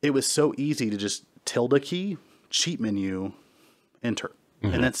it was so easy to just tilde key, cheat menu, enter,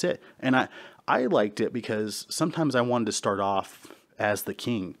 and that's it. And I liked it because sometimes I wanted to start off as the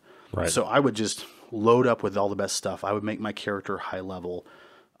king. Right. So I would just load up with all the best stuff. I would make my character high level.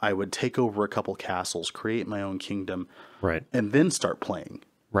 I would take over a couple castles, create my own kingdom, Right. and then start playing.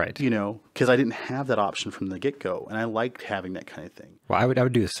 Right. Because I didn't have that option from the get-go, and I liked having that kind of thing. Well, I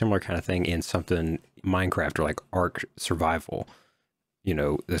would do a similar kind of thing in something Minecraft or like Ark Survival.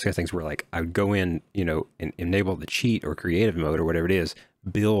 Those kind of things where like I would go in, and enable the cheat or creative mode or whatever it is,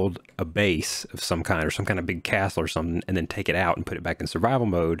 build a base of some kind or some kind of big castle or something, and then take it out and put it back in survival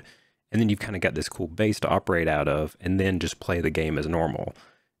mode. And then you've kind of got this cool base to operate out of, and then just play the game as normal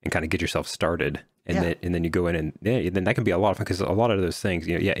and kind of get yourself started. And then you go in and then that can be a lot of fun, because a lot of those things,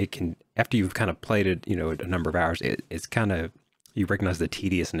 it can, after you've kind of played it, a number of hours, it's kind of, you recognize the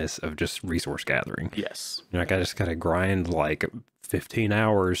tediousness of just resource gathering. Yes. I just got to grind like 15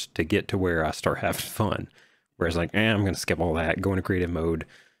 hours to get to where I start having fun. Whereas like, I'm going to skip all that, go into creative mode,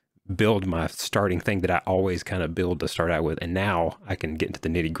 build my starting thing that I always kind of build to start out with, and now I can get into the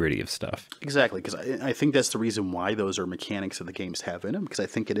nitty gritty of stuff. Exactly, because I think that's the reason why those are mechanics that the games have in them. Because I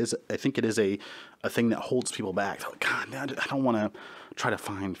think it is a thing that holds people back. They're like, God, I don't want to try to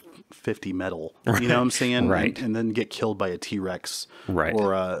find 50 metal. You know what I'm saying? Right. And then get killed by a T-Rex, right,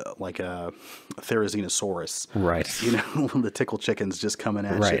 or like a Therizinosaurus. Right. The tickle chickens just coming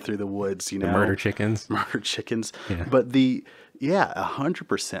at you through the woods. The murder chickens. Murder chickens. Yeah. But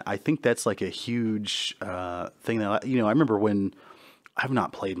 100%. I think that's like a huge thing that, I remember when I've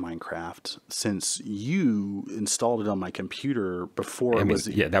not played Minecraft since you installed it on my computer before that was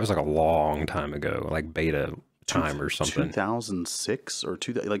like a long time ago, like beta time or something. 2006 or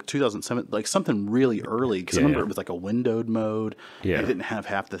 2007, like something really early, because I remember it was like a windowed mode. Yeah. It didn't have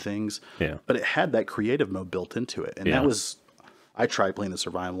half the things. Yeah. But it had that creative mode built into it. And that was, I tried playing the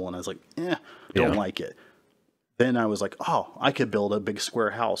survival and I was like, don't like it. Then I was like, I could build a big square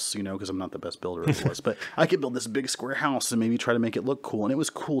house, because I'm not the best builder it was, but I could build this big square house and maybe try to make it look cool. And it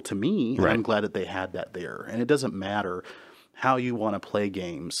was cool to me. And I'm glad that they had that there. And it doesn't matter how you want to play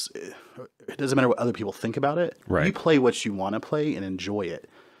games. It doesn't matter what other people think about it. Right. You play what you want to play and enjoy it.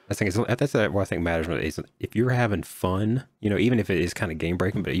 That's what I think matters. Is if you're having fun, even if it is kind of game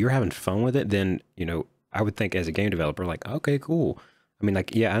breaking, but you're having fun with it, then, I would think as a game developer, like, okay, cool. I mean,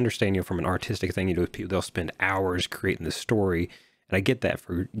 like, I understand, from an artistic thing, people, they'll spend hours creating the story. And I get that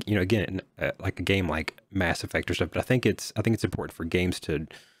for, again, like a game like Mass Effect or stuff, but I think it's important for games to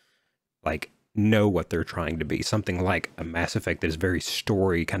like know what they're trying to be. Something like a Mass Effect that is very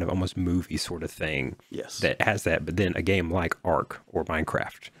story, kind of almost movie sort of thing. Yes. That has that, but then a game like Ark or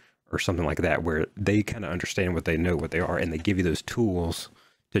Minecraft or something like that, where they kind of understand what they know, what they are, and they give you those tools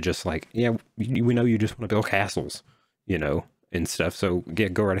to just like, we know you just want to build castles, and stuff. So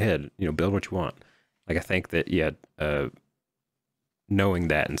go right ahead, build what you want. Like, I think that, knowing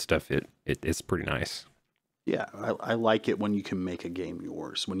that and stuff, it's pretty nice. Yeah, I like it when you can make a game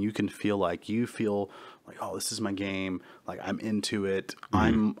yours, when you can feel like oh, this is my game, like I'm into it,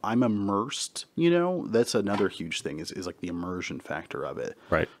 I'm immersed. That's another huge thing is like the immersion factor of it,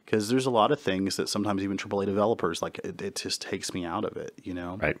 right? Because there's a lot of things that sometimes even AAA developers, like, it just takes me out of it,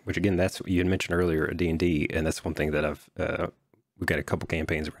 Right. Which again, that's, you had mentioned earlier, D&D, and that's one thing that we've got a couple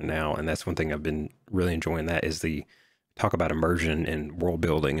campaigns right now, and that's one thing I've been really enjoying. That is the talk about immersion and world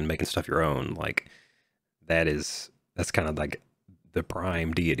building and making stuff your own. Like, that's kind of like the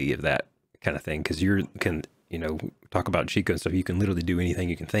prime deity of that kind of thing, because you can talk about cheat code and stuff. You can literally do anything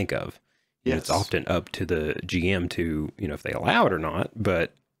you can think of. Yes. It's often up to the GM to if they allow it or not.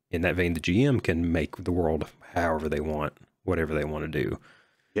 But in that vein, the GM can make the world however they want, whatever they want to do.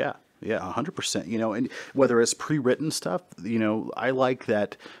 Yeah. Yeah, 100%. And whether it's pre-written stuff, I like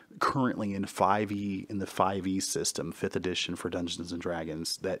that currently in 5e, in the 5e system, 5th edition for Dungeons and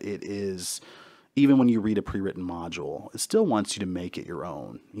Dragons, that it is, even when you read a pre-written module, it still wants you to make it your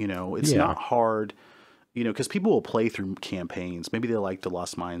own. It's not hard, because people will play through campaigns. Maybe they like the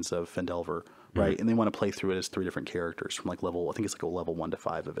Lost Mines of Fendelver, right? And they want to play through it as 3 different characters from like I think it's like a level 1 to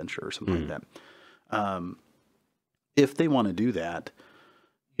 5 adventure or something like that. If they want to do that,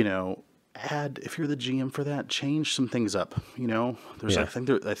 if you're the GM for that, change some things up. You know, there's Yeah.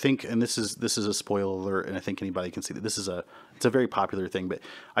 I think, and this is a spoiler alert, and I think anybody can see that it's a very popular thing. But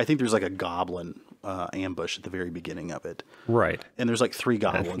I think there's like a goblin ambush at the very beginning of it, Right. and there's like 3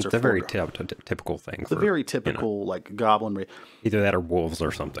 goblins. It's a very typical thing. The very typical like goblin. Either that or wolves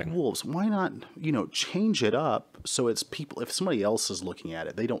or something. Wolves. Why not? You know, change it up so it's people. If somebody else is looking at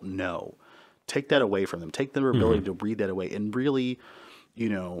it, they don't know. Take that away from them. Take their ability to read that away, and really, you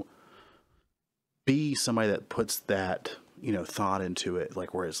know, be somebody that puts that, you know, thought into it,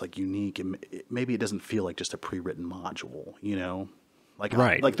 like where it's like unique, and maybe it doesn't feel like just a pre-written module, you know, like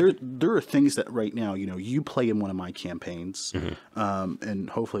Right. like there are things that right now, you know, you play in one of my campaigns, and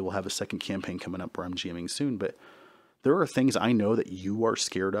hopefully we'll have a second campaign coming up where I'm GMing soon, but there are things I know that you are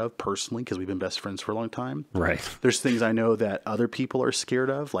scared of personally because we've been best friends for a long time. Right. There's things I know that other people are scared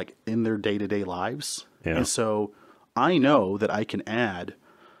of, like in their day-to-day lives, and so I know that I can add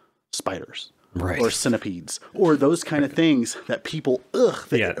spiders. Right. Or centipedes, or those kind of things that people,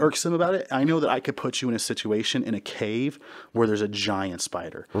 that irks them about it. I know that I could put you in a situation in a cave where there's a giant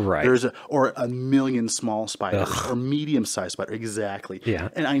spider. Right. Or a million small spiders, or medium-sized spider. Exactly. Yeah.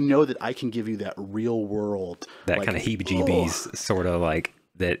 And I know that I can give you that real world. That like, kind of heebie-jeebies sort of like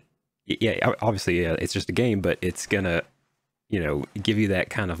that. Yeah, obviously, it's just a game, but it's going to, you know, give you that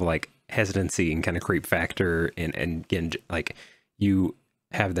kind of like hesitancy and kind of creep factor. And again, like you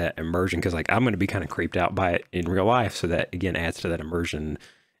have that immersion, because like I'm going to be kind of creeped out by it in real life, so that again adds to that immersion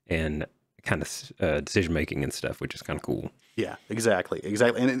and kind of decision making and stuff, which is kind of cool. Yeah, exactly.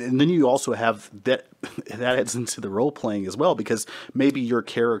 And then you also have that adds into the role playing as well, because maybe your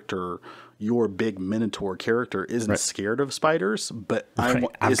character, your big minotaur character, isn't scared of spiders, but I've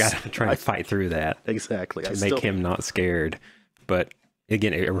got to try to fight through that exactly to make him not scared. But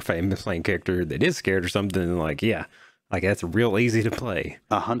again, if I'm playing a character that is scared or something, like like that's real easy to play.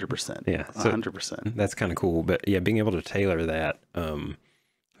 100%. Yeah, so 100%. That's kind of cool. But yeah, being able to tailor that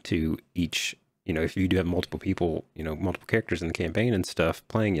to each, you know, if you do have multiple people, you know, multiple characters in the campaign and stuff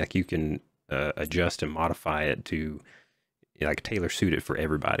playing, like you can adjust and modify it to, you know, like tailor suit it for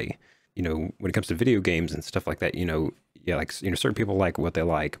everybody. You know, when it comes to video games and stuff like that, you know, like, you know, certain people like what they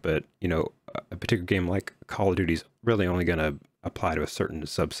like, but you know, a particular game like Call of Duty is really only going to apply to a certain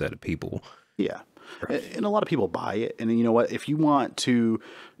subset of people. Yeah. And a lot of people buy it. And you know what? If you want to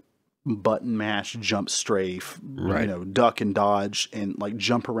button mash, jump strafe, you know, duck and dodge, and like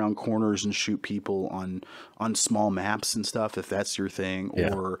jump around corners and shoot people on small maps and stuff, if that's your thing,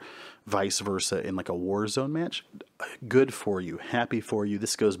 or vice versa in like a Warzone match, good for you. Happy for you.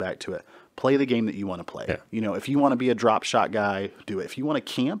 This goes back to it. Play the game that you want to play. Yeah. You know, if you want to be a drop shot guy, do it. If you want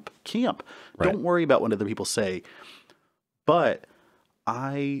to camp. Don't worry about what other people say. But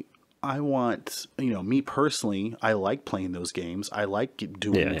I want, you know, me personally, I like playing those games. I like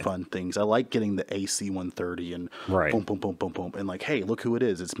doing fun things. I like getting the AC 130 and boom, boom, boom, boom, boom. And like, hey, look who it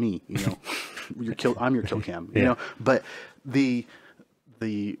is. It's me, you know, I'm your kill cam, you know, but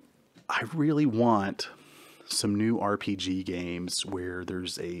I really want some new RPG games where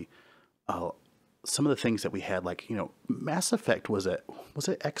there's some of the things that we had, like, you know, Mass Effect was it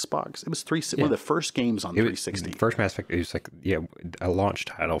Xbox? It was one of the first games on 360. First Mass Effect, it was like, a launch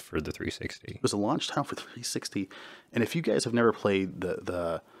title for the 360. It was a launch title for 360. And if you guys have never played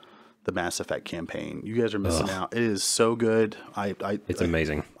the Mass Effect campaign, you guys are missing out. It is so good. It's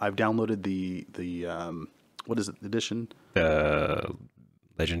amazing. I've downloaded the what is it, edition?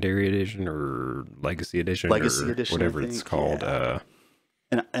 Legendary Edition or Legacy Edition, whatever it's called. Yeah.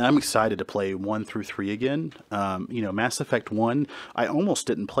 And I'm excited to play 1 through 3 again. You know, Mass Effect 1, I almost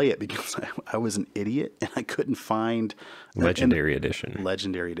didn't play it because I was an idiot and I couldn't find... Legendary Edition.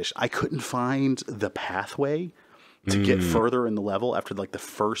 I couldn't find the pathway to get further in the level after like the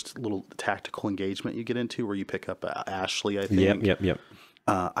first little tactical engagement you get into where you pick up Ashley, I think. Yep.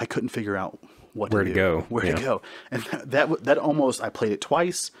 I couldn't figure out where to go. And that almost... I played it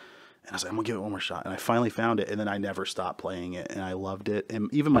twice. And I was like, I'm going to give it one more shot. And I finally found it, and then I never stopped playing it, and I loved it.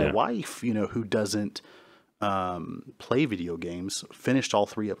 And even my wife, you know, who doesn't play video games, finished all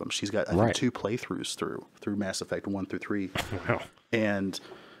 3 of them. She's got, I think, 2 playthroughs through Mass Effect 1 through 3. Wow. And,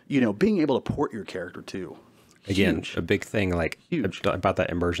 you know, being able to port your character, too. Again, huge. A big thing, like, about that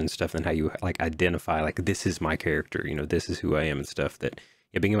immersion stuff and how you, like, identify, like, this is my character, you know, this is who I am and stuff, that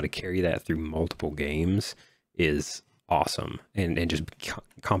being able to carry that through multiple games is awesome, and just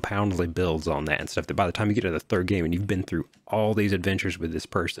compoundly builds on that and stuff, that by the time you get to the 3rd game and you've been through all these adventures with this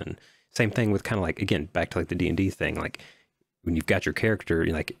person, same thing with kind of like, again, back to like the D&D thing, like when you've got your character,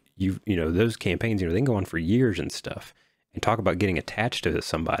 like you know, those campaigns, you know, they can go on for years and stuff, And talk about getting attached to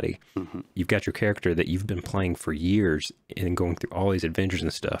somebody. You've got your character that you've been playing for years and going through all these adventures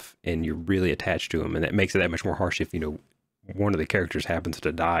and stuff, and you're really attached to them, and that makes it that much more harsh if, you know, one of the characters happens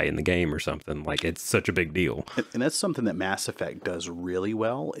to die in the game or something. Like, it's such a big deal. And that's something that Mass Effect does really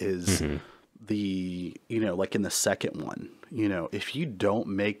well is the, you know, like in the second one, you know, if you don't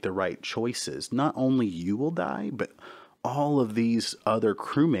make the right choices, not only you will die, but all of these other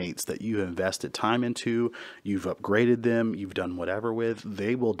crewmates that you invested time into, you've upgraded them, you've done whatever with,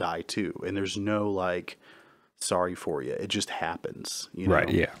 they will die too. And there's no like, sorry for you. It just happens. You know?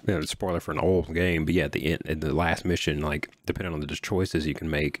 Right. Yeah. You know, spoiler for an old game, but yeah, at the end, in the last mission, like depending on the choices you can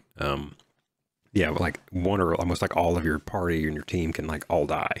make, yeah, like one or almost like all of your party and your team can like all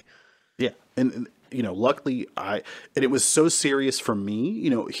die. Yeah. And you know, luckily and it was so serious for me, you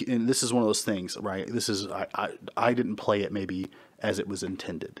know, and this is one of those things, right? This is, I didn't play it maybe as it was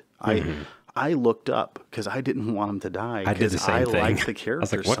intended. I looked up because I didn't want him to die. I did the same thing. I liked the character. I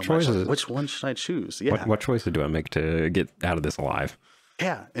was like, what so choices? much. Which one should I choose? Yeah. What choices do I make to get out of this alive?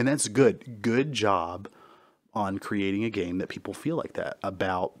 Yeah. And that's good. Good job on creating a game that people feel like that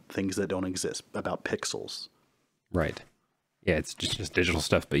about things that don't exist, about pixels. Right. Yeah, it's just digital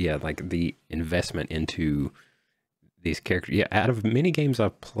stuff, but yeah, like the investment into these characters. Yeah, out of many games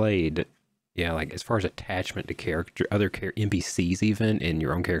I've played, yeah, like as far as attachment to character, other NPCs even, and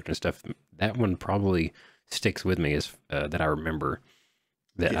your own character and stuff, that one probably sticks with me as that I remember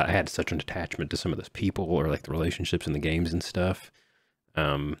that I had such an attachment to some of those people or like the relationships in the games and stuff.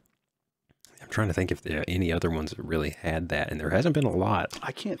 I'm trying to think if there are any other ones that really had that, and there hasn't been a lot.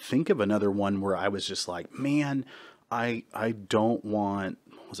 I can't think of another one where I was just like, man, I don't want,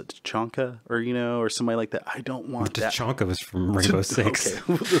 was it Tachanka or, you know, or somebody like that? I don't want that. Tachanka was from Rainbow Six.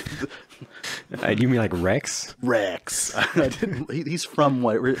 Okay. You mean like Rex? Rex. He's from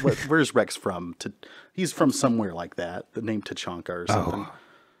where's Rex from? He's from somewhere like that. The name Tachanka or something. Oh.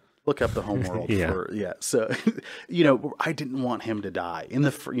 Look up the homeworld So, you know, I didn't want him to die in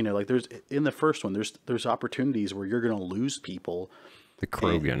the, you know, like in the first one, there's opportunities where you're going to lose people. The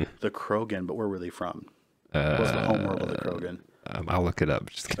Krogan. But where were they from? Was the homeworld of the Krogan? I'll look it up.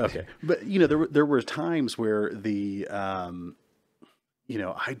 Just okay. But, you know, there were times where the, you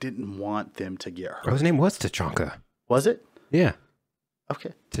know, I didn't want them to get hurt. Oh, his name was Tachanka. Was it? Yeah.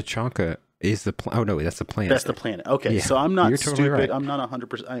 Okay. Tachanka is the oh no, that's the planet. That's the planet. Okay. Yeah. So I'm not stupid. Totally right. I'm not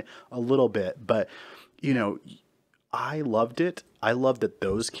 100%, a little bit, but you know, I loved it. I loved that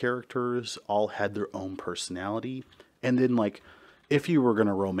those characters all had their own personality. And then like, if you were going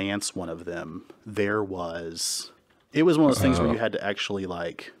to romance one of them, it was one of those things where you had to actually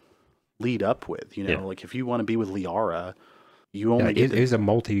like lead up with, you know, like if you want to be with Liara, you only it was a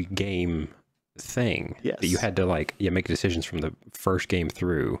multi-game thing that you had to like make decisions from the first game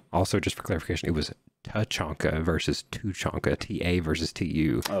through. Also, just for clarification, it was Tachanka versus Tuchanka, TA versus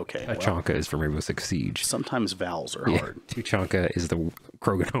TU. Okay. Tachanka is from Rainbow Six Siege. Sometimes vowels are hard. Tuchanka is the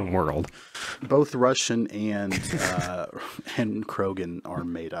Krogan home world. Both Russian and Krogan are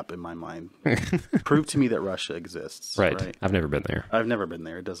made up in my mind. Prove to me that Russia exists. Right. I've never been there. I've never been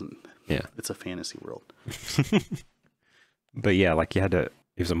there. It doesn't. Yeah. It's a fantasy world. But yeah, like you had to.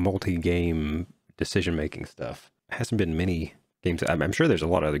 It was a multi-game decision-making stuff. It hasn't been many games. I'm sure there's a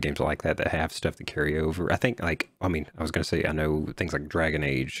lot of other games like that have stuff to carry over. I think like, I mean, I was going to say, I know things like Dragon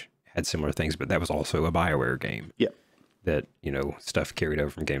Age had similar things, but that was also a BioWare game. Yep. That, you know, stuff carried over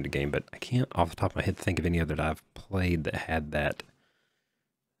from game to game, but I can't off the top of my head think of any other that I've played that had that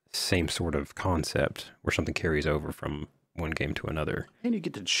same sort of concept where something carries over from one game to another. And you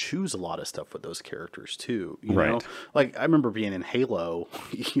get to choose a lot of stuff with those characters too. You know? Like I remember being in Halo,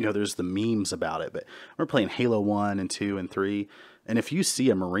 you know, there's the memes about it, but I remember playing Halo 1 and 2 and 3. And if you see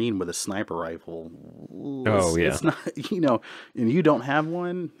a Marine with a sniper rifle, it's not, you know, and you don't have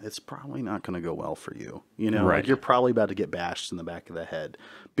one, it's probably not going to go well for you. You know, like you're probably about to get bashed in the back of the head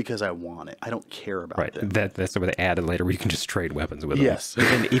because I want it. I don't care about them. That's what they added later where you can just trade weapons with them. Yes.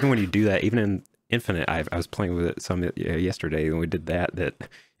 And even when you do that, even in Infinite, I was playing with it some yesterday when we did that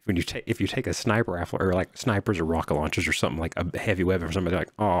when if you take a sniper rifle or like snipers or rocket launchers or something like a heavy weapon or somebody like,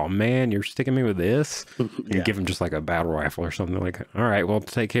 oh man, you're sticking me with this, and give them just like a battle rifle or something, like, all right, well,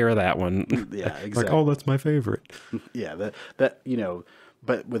 take care of that one. Yeah, exactly. Like, oh, that's my favorite. Yeah, that you know,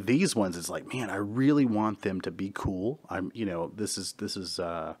 but with these ones, it's like, man, I really want them to be cool. I'm, you know, this is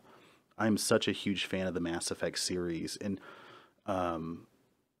I'm such a huge fan of the Mass Effect series, and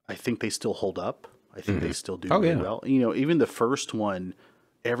I think they still hold up. I think they still do really well. You know, even the first one,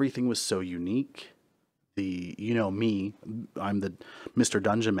 everything was so unique. You know, me, I'm the Mr.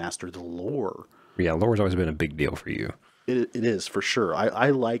 Dungeon Master, the lore. Yeah, lore's always been a big deal for you. It is for sure.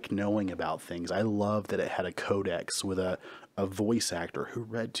 I like knowing about things. I love that it had a codex with a voice actor who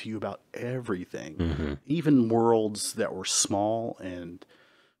read to you about everything, even worlds that were small and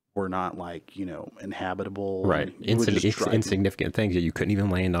were not like, inhabitable. Right. Insignificant things that you couldn't even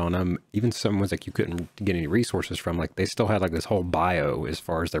land on them. Even some ones like you couldn't get any resources from, like they still had like this whole bio as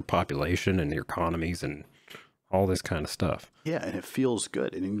far as their population and their economies and all this kind of stuff. Yeah, and it feels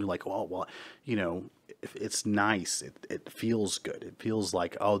good. And you're like, well, it's nice. It feels good. It feels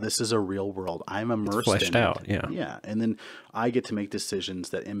like, oh, this is a real world. I'm immersed it's fleshed in out, it. yeah. Yeah. And then I get to make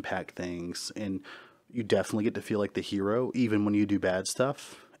decisions that impact things. And you definitely get to feel like the hero, even when you do bad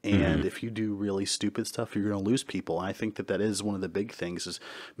stuff. And if you do really stupid stuff, you're going to lose people. And I think that is one of the big things is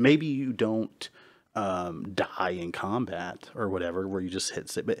maybe you don't die in combat or whatever, where you just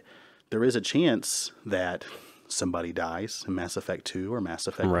hit it. But there is a chance that somebody dies in Mass Effect 2 or Mass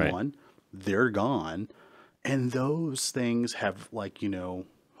Effect 1. They're gone. And those things have like,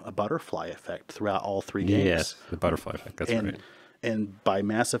 a butterfly effect throughout all 3 games. Yes, the butterfly effect. That's right. And by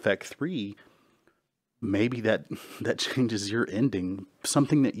Mass Effect 3, maybe that changes your ending,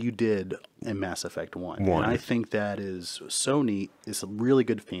 something that you did in Mass Effect 1. And I think that is so neat. It's a really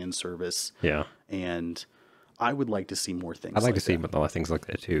good fan service. Yeah. And I would like to see more things I'd like to see a lot of things like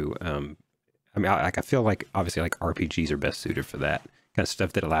that too. I mean, I feel like obviously like RPGs are best suited for that kind of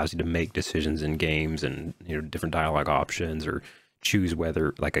stuff that allows you to make decisions in games and, different dialogue options or choose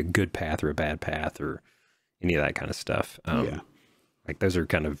whether like a good path or a bad path or any of that kind of stuff. Like those are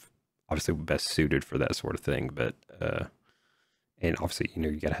kind of obviously best suited for that sort of thing. But, and obviously,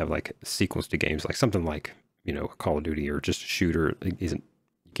 you got to have like sequels to games, like something like, a Call of Duty or just a shooter you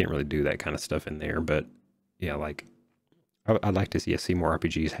can't really do that kind of stuff in there. But yeah, like I'd like to see more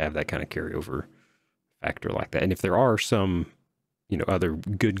RPGs have that kind of carryover factor like that. And if there are some, other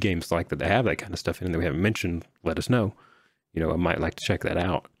good games like that have that kind of stuff in it that we haven't mentioned, let us know. I might like to check that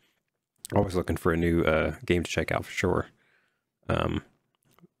out. Always looking for a new game to check out for sure.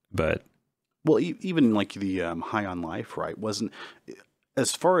 But well, even like the High on Life, right? Wasn't,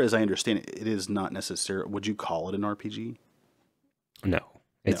 as far as I understand it, it is not necessary. Would you call it an RPG? No.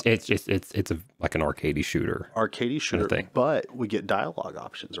 It's like an arcadey shooter. Arcadey shooter, thing. But we get dialogue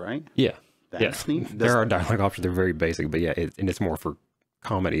options, right? Yeah. That's neat. There are dialogue options. They're very basic, but yeah, and it's more for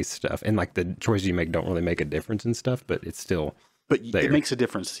comedy stuff. And like the choices you make don't really make a difference and stuff, but it's still But there. It makes a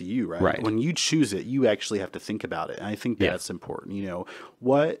difference to you, right? Right. When you choose it, you actually have to think about it. And I think that's important.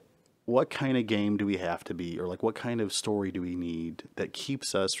 What kind of game do we have to be, or like what kind of story do we need that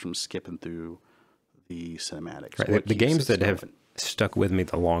keeps us from skipping through the cinematics? Right. The games that have stuck with me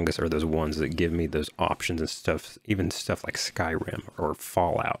the longest are those ones that give me those options and stuff, even stuff like Skyrim or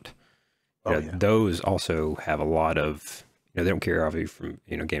Fallout. Those also have a lot of, they don't carry obviously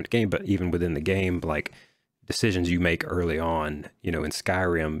from, game to game, but even within the game, like decisions you make early on, in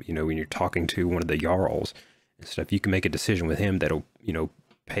Skyrim, when you're talking to one of the Jarls and stuff, you can make a decision with him that'll,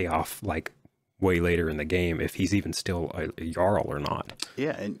 pay off like way later in the game if he's even still a Jarl or not.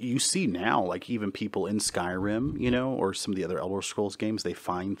 Yeah, and you see now, like even people in Skyrim, or some of the other Elder Scrolls games, they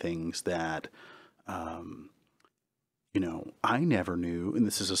find things that, I never knew, and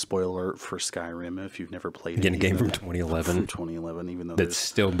this is a spoiler alert for Skyrim if you've never played it. Again, a game from 2011. From 2011, even though that's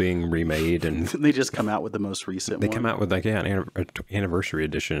still being remade, and they just come out with the most recent They one. come out with like an anniversary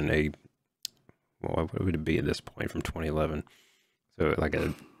edition, what would it be at this point from 2011? So like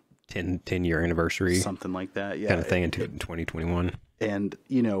a 10-year anniversary. Something like that, yeah. Kind of thing in 2021. And,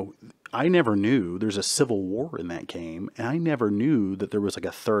 I never knew there's a civil war in that game, and I never knew that there was like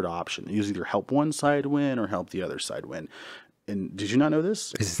a third option. You either help one side win or help the other side win. And did you not know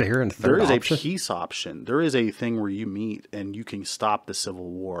this? Is there a third option? There is a peace option. There is a thing where you meet and you can stop the civil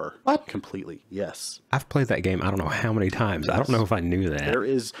war. What? Completely. Yes. I've played that game I don't know how many times. Yes. I don't know if I knew that. There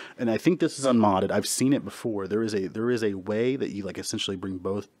is, and I think this is unmodded. I've seen it before. There is a way that you like essentially bring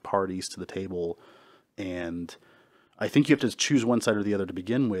both parties to the table, and I think you have to choose one side or the other to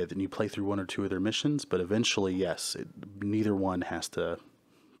begin with, and you play through one or two of their missions, but eventually, yes, neither one has to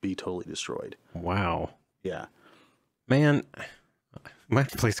be totally destroyed. Wow. Yeah. Man, I might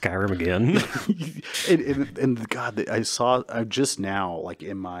have to play Skyrim again. and God, I just now, like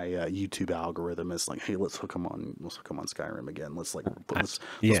in my YouTube algorithm, it's like, hey, let's hook them on Skyrim again. Let's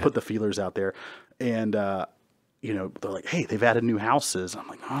put the feelers out there. And, they're like, hey, they've added new houses. I'm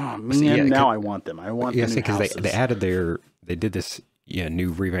like, oh man, now I want them. I want the new houses. They added they did this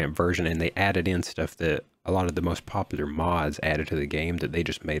new revamped version, and they added in stuff that a lot of the most popular mods added to the game that they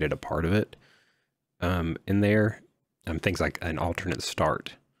just made it a part of it. In there, things like an alternate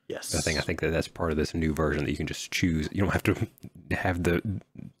start. Yes. I think that's part of this new version that you can just choose. You don't have to have the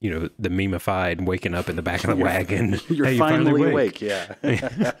the memeified waking up in the back of the wagon. You're Hey, finally awake. Yeah.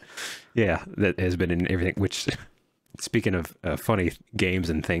 Yeah, that has been in everything. Which, speaking of funny games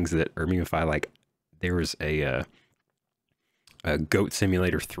and things that are memeified, like there was a Goat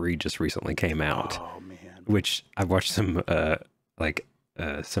Simulator 3 just recently came out. Oh man. Which I watched some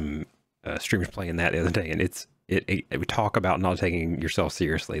streamers playing that the other day, and it would talk about not taking yourself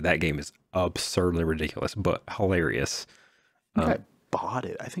seriously. That game is absurdly ridiculous, but hilarious. I bought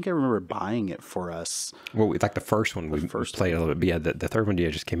it. I think I remember buying it for us. Well, like the first one we played a little bit, but yeah, the third one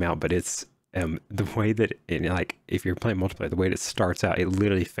just came out, but it's the way that like if you're playing multiplayer, the way that it starts out, it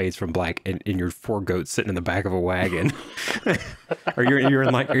literally fades from black, and you're 4 goats sitting in the back of a wagon, or you're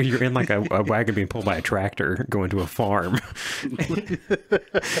in like a wagon being pulled by a tractor going to a farm. And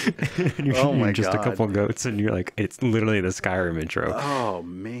you're just a couple of goats, and you're like, it's literally the Skyrim intro. Oh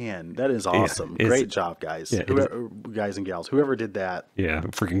man, that is awesome! Yeah, great job, guys. Yeah, guys and gals, whoever did that. Yeah,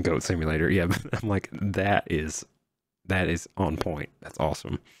 freaking Goat Simulator. Yeah, but I'm like, that is on point. That's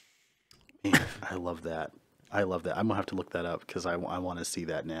awesome. Man, I love that. I'm gonna have to look that up because I want to see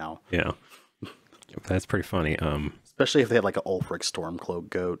that now. Yeah, that's pretty funny. Especially if they had like an Ulfric Stormcloak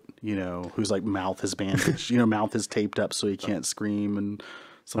goat, whose like mouth is bandaged, mouth is taped up so he can't scream and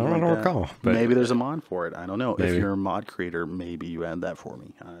something like that. I don't recall, but maybe there's a mod for it. I don't know. Maybe. If you're a mod creator, maybe you add that for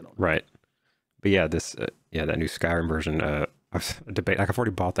me. I don't know. Right. But yeah, that new Skyrim version. I've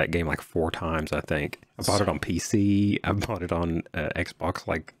already bought that game like 4 times. I think I bought it on PC. I bought it on Xbox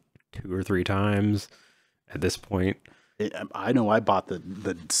like 2 or 3 times at this point. I know I bought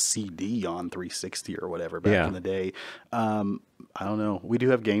the CD on 360 or whatever back in the day. I don't know. We do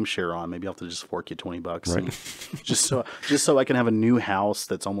have Game Share on. Maybe I'll have to just fork you $20, right? just so I can have a new house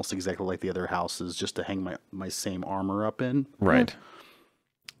that's almost exactly like the other houses, just to hang my same armor up in. Right. Yeah.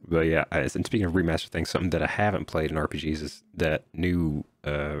 But yeah, and speaking of remastered things, something that I haven't played in RPGs is that new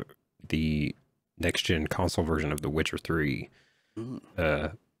the next gen console version of The Witcher 3.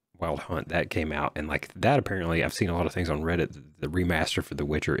 Wild Hunt that came out, and like that apparently I've seen a lot of things on Reddit. The remaster for The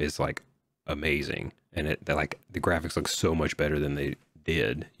Witcher is like amazing, and like the graphics look so much better than they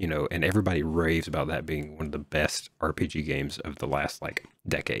did, and everybody raves about that being one of the best RPG games of the last like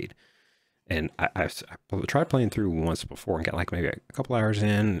decade. And I tried playing through once before and got like maybe a couple hours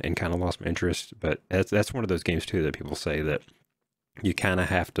in and kind of lost my interest. But that's one of those games too that people say that you kind of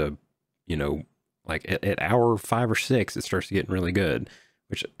have to, like at hour 5 or 6 it starts getting really good.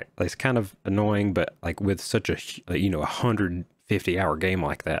 Which is kind of annoying, but like with such a 150-hour game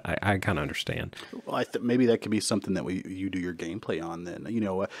like that, I kind of understand. Well, maybe that could be something that you do your gameplay on then.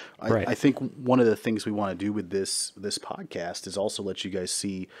 I think one of the things we want to do with this podcast is also let you guys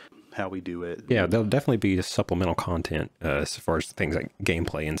see how we do it. Yeah, there'll definitely be supplemental content as far as things like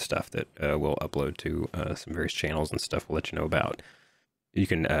gameplay and stuff that we'll upload to some various channels and stuff we'll let you know about. You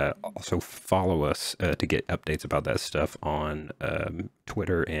can also follow us to get updates about that stuff on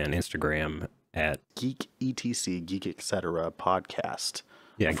Twitter and Instagram at Geek Etc Geek Etc Podcast.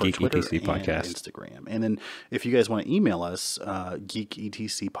 Yeah, Geek Twitter etc Podcast. And Instagram. And then if you guys want to email us,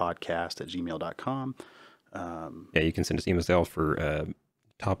 geeketcpodcast@gmail.com. Yeah, you can send us emails for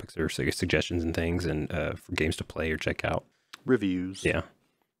topics or suggestions and things, and for games to play or check out. Reviews. Yeah.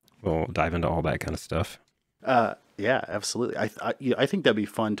 We'll dive into all that kind of stuff. Yeah, absolutely. I think that'd be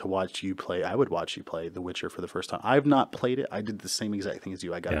fun to watch you play. I would watch you play The Witcher for the first time. I've not played it. I did the same exact thing as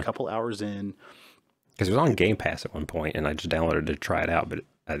you. I got a couple hours in. Because it was on Game Pass at one point, and I just downloaded it to try it out, but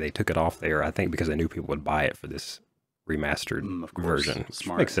they took it off there, I think, because they knew people would buy it for this remastered version.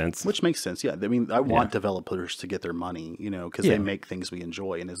 Smart. Which makes sense. Which makes sense, yeah. I mean, I want developers to get their money, because they make things we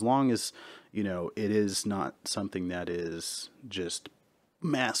enjoy. And as long as, it is not something that is just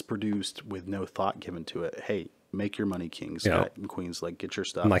mass-produced with no thought given to it, hey, make your money, kings and queens. Like, get your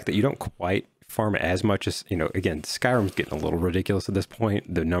stuff. And like that, you don't quite farm it as much as Again, Skyrim's getting a little ridiculous at this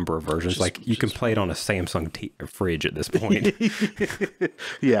point. The number of versions, you can play it on a Samsung fridge at this point.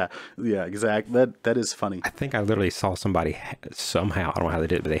 yeah, exactly. That is funny. I think I literally saw somebody somehow. I don't know how they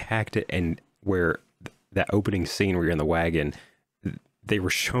did it, but they hacked it, and where that opening scene where you're in the wagon, they were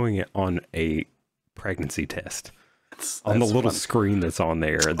showing it on a pregnancy test. On the little screen that's on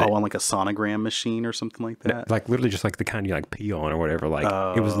there. On like a sonogram machine or something like that? Like literally just like the kind you like pee on or whatever.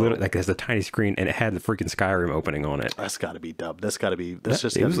 Like it was literally like there's a tiny screen and it had the freaking Skyrim opening on it. That's got to be dubbed. That's got to be a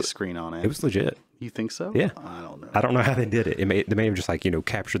screen on it. It was legit. You think so? Yeah. I don't know. I don't know how they did it. They may have just like,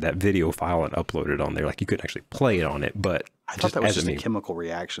 captured that video file and uploaded it on there. Like you couldn't actually play it on it, but I thought that was just a chemical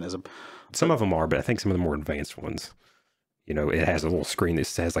reaction. Some of them are, but I think some of the more advanced ones, it has a little screen that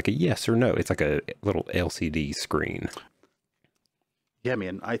says like a yes or no. It's like a little LCD screen. Yeah,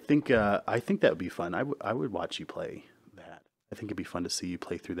 man. I think that would be fun. I would watch you play that. I think it'd be fun to see you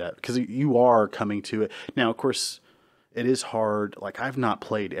play through that because you are coming to it now. Of course, it is hard. Like I've not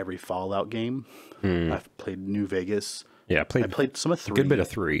played every Fallout game. I've played New Vegas. Yeah, I played some of 3. A good bit of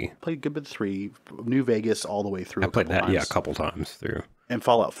 3. Played a good bit of 3. New Vegas all the way through. I played that, times. yeah, a couple times through. And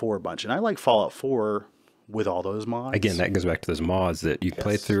Fallout 4 a bunch. And I like Fallout 4 with all those mods. Again, that goes back to those mods that you can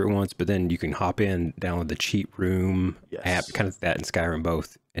play through it once, but then you can hop in, download the cheat room app, kind of that in Skyrim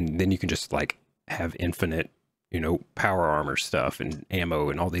both, and then you can just like have infinite, power armor stuff and ammo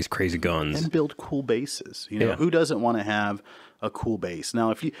and all these crazy guns. And build cool bases. Who doesn't want to have a cool base?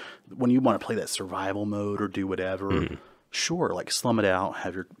 Now, when you want to play that survival mode or do whatever, sure, like slum it out,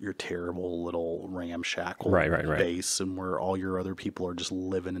 have your terrible little ramshackle base, and where all your other people are just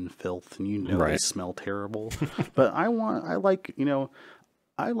living in filth, and they smell terrible. But I like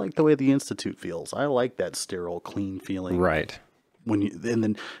the way the Institute feels. I like that sterile, clean feeling. Right. And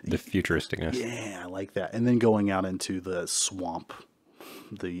then the futuristicness. Yeah, I like that. And then going out into the swamp,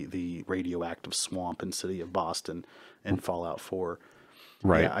 the radioactive swamp in City of Boston and Fallout 4.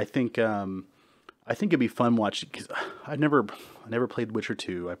 Right. Yeah, I think it'd be fun watching because I never played Witcher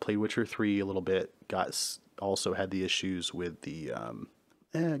 2. I played Witcher 3 a little bit. Also had the issues with the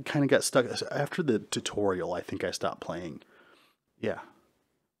kind of got stuck after the tutorial. I think I stopped playing. Yeah,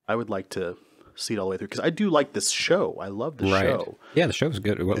 I would like to see it all the way through because I do like this show. I love the show. Yeah, the show's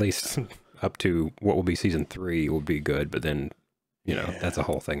good. Well, at least up to what will be season 3 will be good, but then that's a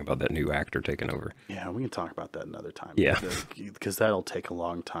whole thing about that new actor taking over. Yeah, we can talk about that another time. Yeah, because that'll take a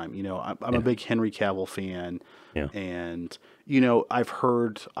long time. I'm a big Henry Cavill fan. Yeah, and I've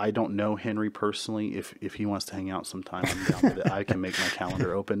heard. I don't know Henry personally. If he wants to hang out sometime, I'm down with it. I can make my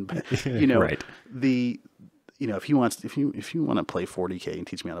calendar open. But right. If you want to play 40K and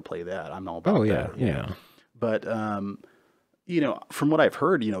teach me how to play that, I'm all about that. Yeah. But from what I've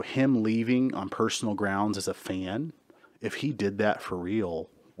heard, him leaving on personal grounds as a fan, if he did that for real,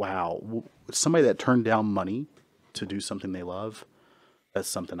 wow, somebody that turned down money to do something they love, that's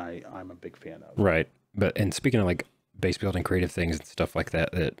something I'm a big fan of. Right. And speaking of like base building creative things and stuff like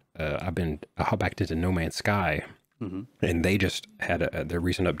that, I hop back into No Man's Sky, and they just had their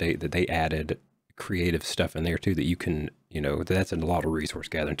recent update that they added creative stuff in there too that you can, that's a lot of resource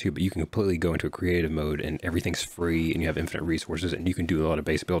gathering too, but you can completely go into a creative mode and everything's free and you have infinite resources and you can do a lot of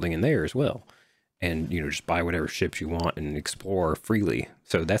base building in there as well. And, just buy whatever ships you want and explore freely.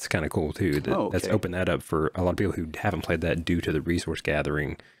 So that's kind of cool too. That's opened that up for a lot of people who haven't played that due to the resource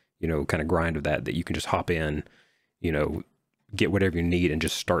gathering, kind of grind of that you can just hop in, get whatever you need and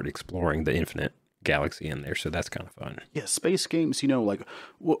just start exploring the infinite galaxy in there. So that's kind of fun. Yeah, space games, like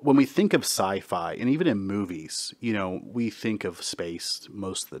when we think of sci-fi and even in movies, we think of space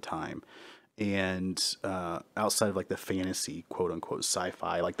most of the time. And outside of like the fantasy, quote unquote,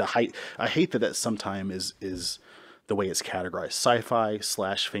 sci-fi, like I hate that sometimes is the way it's categorized, sci-fi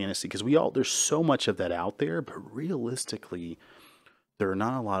 / fantasy, because there's so much of that out there, but realistically, there are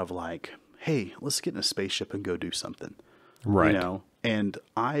not a lot of like, hey, let's get in a spaceship and go do something, right? And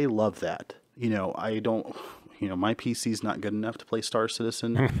I love that. I don't, my PC's not good enough to play Star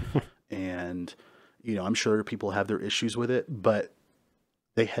Citizen, and I'm sure people have their issues with it, but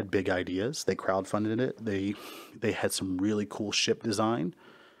they had big ideas. They crowdfunded it. They had some really cool ship design.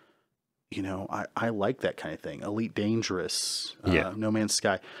 I like that kind of thing. Elite Dangerous, No Man's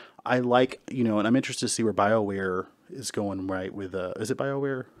Sky. I like, and I'm interested to see where BioWare is going right with, is it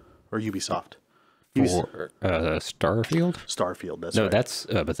BioWare or Ubisoft? For Starfield? Starfield, that's right. No, that's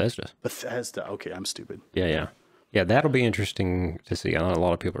Bethesda. Bethesda, okay, I'm stupid. Yeah, that'll be interesting to see. I know a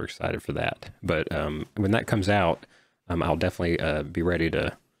lot of people are excited for that. But when that comes out, I'll definitely be ready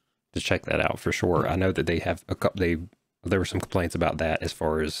to check that out for sure. I know that they have there were some complaints about that as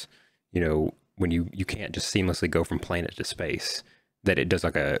far as, when you can't just seamlessly go from planet to space, that it does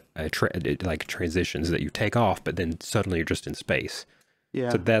like like transitions that you take off, but then suddenly you're just in space.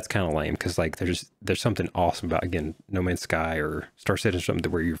 Yeah. So that's kind of lame because like there's something awesome about, again, No Man's Sky or Star Citizen,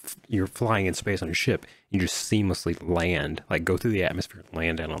 something where you're flying in space on a ship, you just seamlessly land, like go through the atmosphere and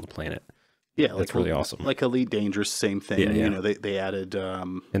land down on the planet. Yeah, that's really awesome. Like Elite Dangerous, same thing. Yeah. They added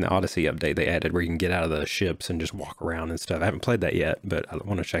in the Odyssey update, they added where you can get out of the ships and just walk around and stuff. I haven't played that yet, but I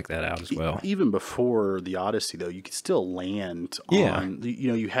want to check that out as well. Even before the Odyssey, though, you could still land on.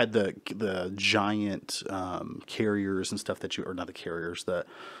 You had the giant carriers and stuff or not the carriers, the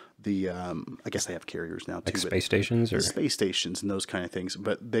I guess they have carriers now too. Like space stations or space stations and those kind of things.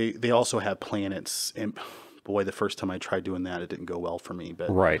 But they also have planets and. Boy, the first time I tried doing that, it didn't go well for me. But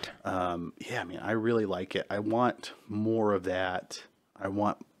right, yeah, man, I really like it. I want more of that. I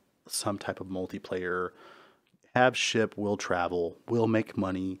want some type of multiplayer. Have ship, will travel, will make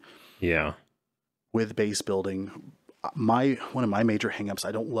money. Yeah, with base building. one of my major hangups,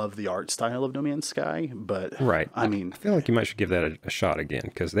 I don't love the art style of No Man's Sky, but Right. I mean, I feel like you might should give that a shot again,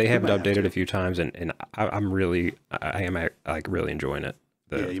 because they have might have updated to. a few times, and I am like really enjoying it.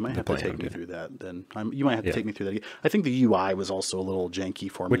 yeah, you might have to take me through that. Then you might have to take me through that again. I think the UI was also a little janky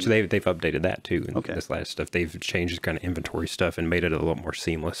for me. Which they've updated that too. In Okay. this last stuff, they've changed kind of inventory stuff and made it a little more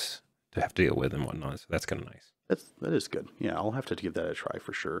seamless to have to deal with and whatnot. So that's kind of nice. That is good. Yeah, I'll have to give that a try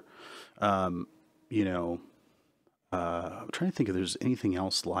for sure. You know, I'm trying to think if there's anything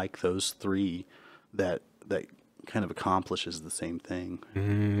else like those three that kind of accomplishes the same thing.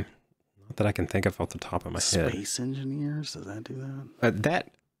 Not that I can think of off the top of my head. Space Engineers, does that do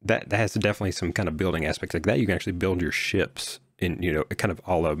that? That has definitely some kind of building aspects like that. You can actually build your ships in, kind of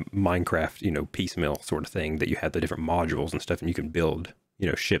all a Minecraft, piecemeal sort of thing, that you have the different modules and stuff, and you can build,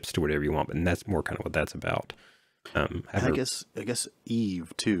 ships to whatever you want. And that's more kind of what that's about. And I guess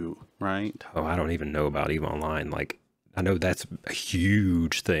Eve too, right? Oh, I don't even know about EVE Online. Like, I know that's a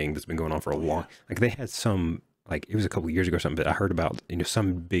huge thing that's been going on for a long. Like, they had some, like, it was a couple years ago or something, but I heard about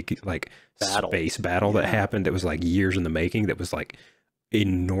some big like space battle that happened that was like years in the making. That was like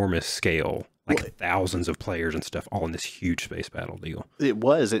enormous scale, like thousands of players and stuff, all in this huge space battle deal. It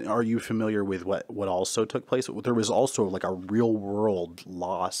was. And are you familiar with what also took place? There was also like a real world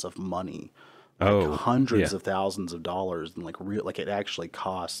loss of money. Like hundreds of thousands of dollars, and like it actually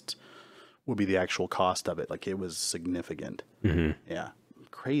would be the actual cost of it. Like, it was significant. Mm-hmm. Yeah,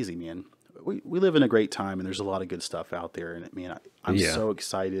 crazy, man. We live in a great time, and there's a lot of good stuff out there. And man, I'm so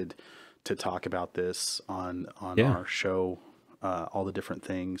excited to talk about this on our show, all the different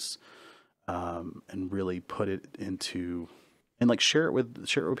things, and really put it into and like share it with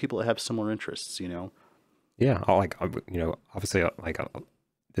people that have similar interests. Yeah, obviously,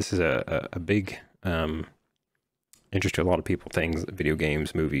 this is a big interest to a lot of people. Things, video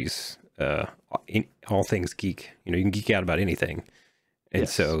games, movies, all things geek. You can geek out about anything, and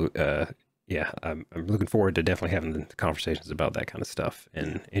so I'm looking forward to definitely having the conversations about that kind of stuff,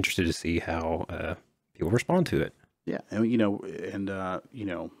 and interested to see how people respond to it. Yeah, and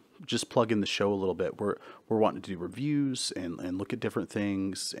just plug in the show a little bit. We're wanting to do reviews and look at different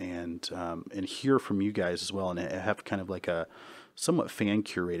things and hear from you guys as well, and have kind of like a somewhat fan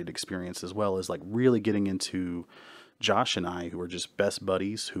curated experience, as well as like really getting into Josh and I, who are just best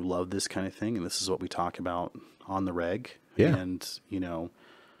buddies who love this kind of thing, and this is what we talk about on the reg. Yeah, and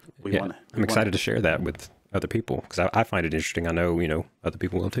I'm excited to share that with other people, because I find it interesting. I know other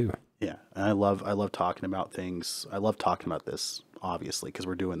people will too. Yeah, and I love talking about things. I love talking about this, obviously, because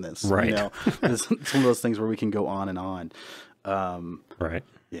we're doing this. Right. It's one of those things where we can go on and on. Right.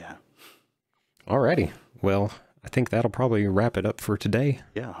 Yeah. Alrighty. Well, I think that'll probably wrap it up for today.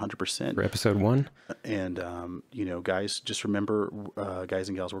 Yeah, 100%. For episode 1. And guys, just remember, guys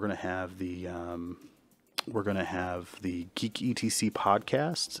and gals, we're gonna have the Geek Etc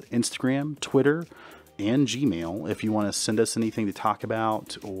Podcast, Instagram, Twitter, and Gmail. If you want to send us anything to talk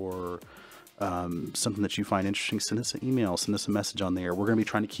about, or something that you find interesting, send us an email, send us a message on there. We're going to be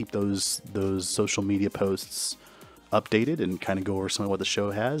trying to keep those social media posts updated and kind of go over some of what the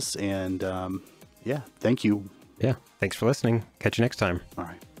show has. And thank you. Yeah, thanks for listening. Catch you next time. All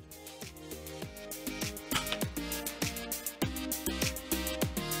right.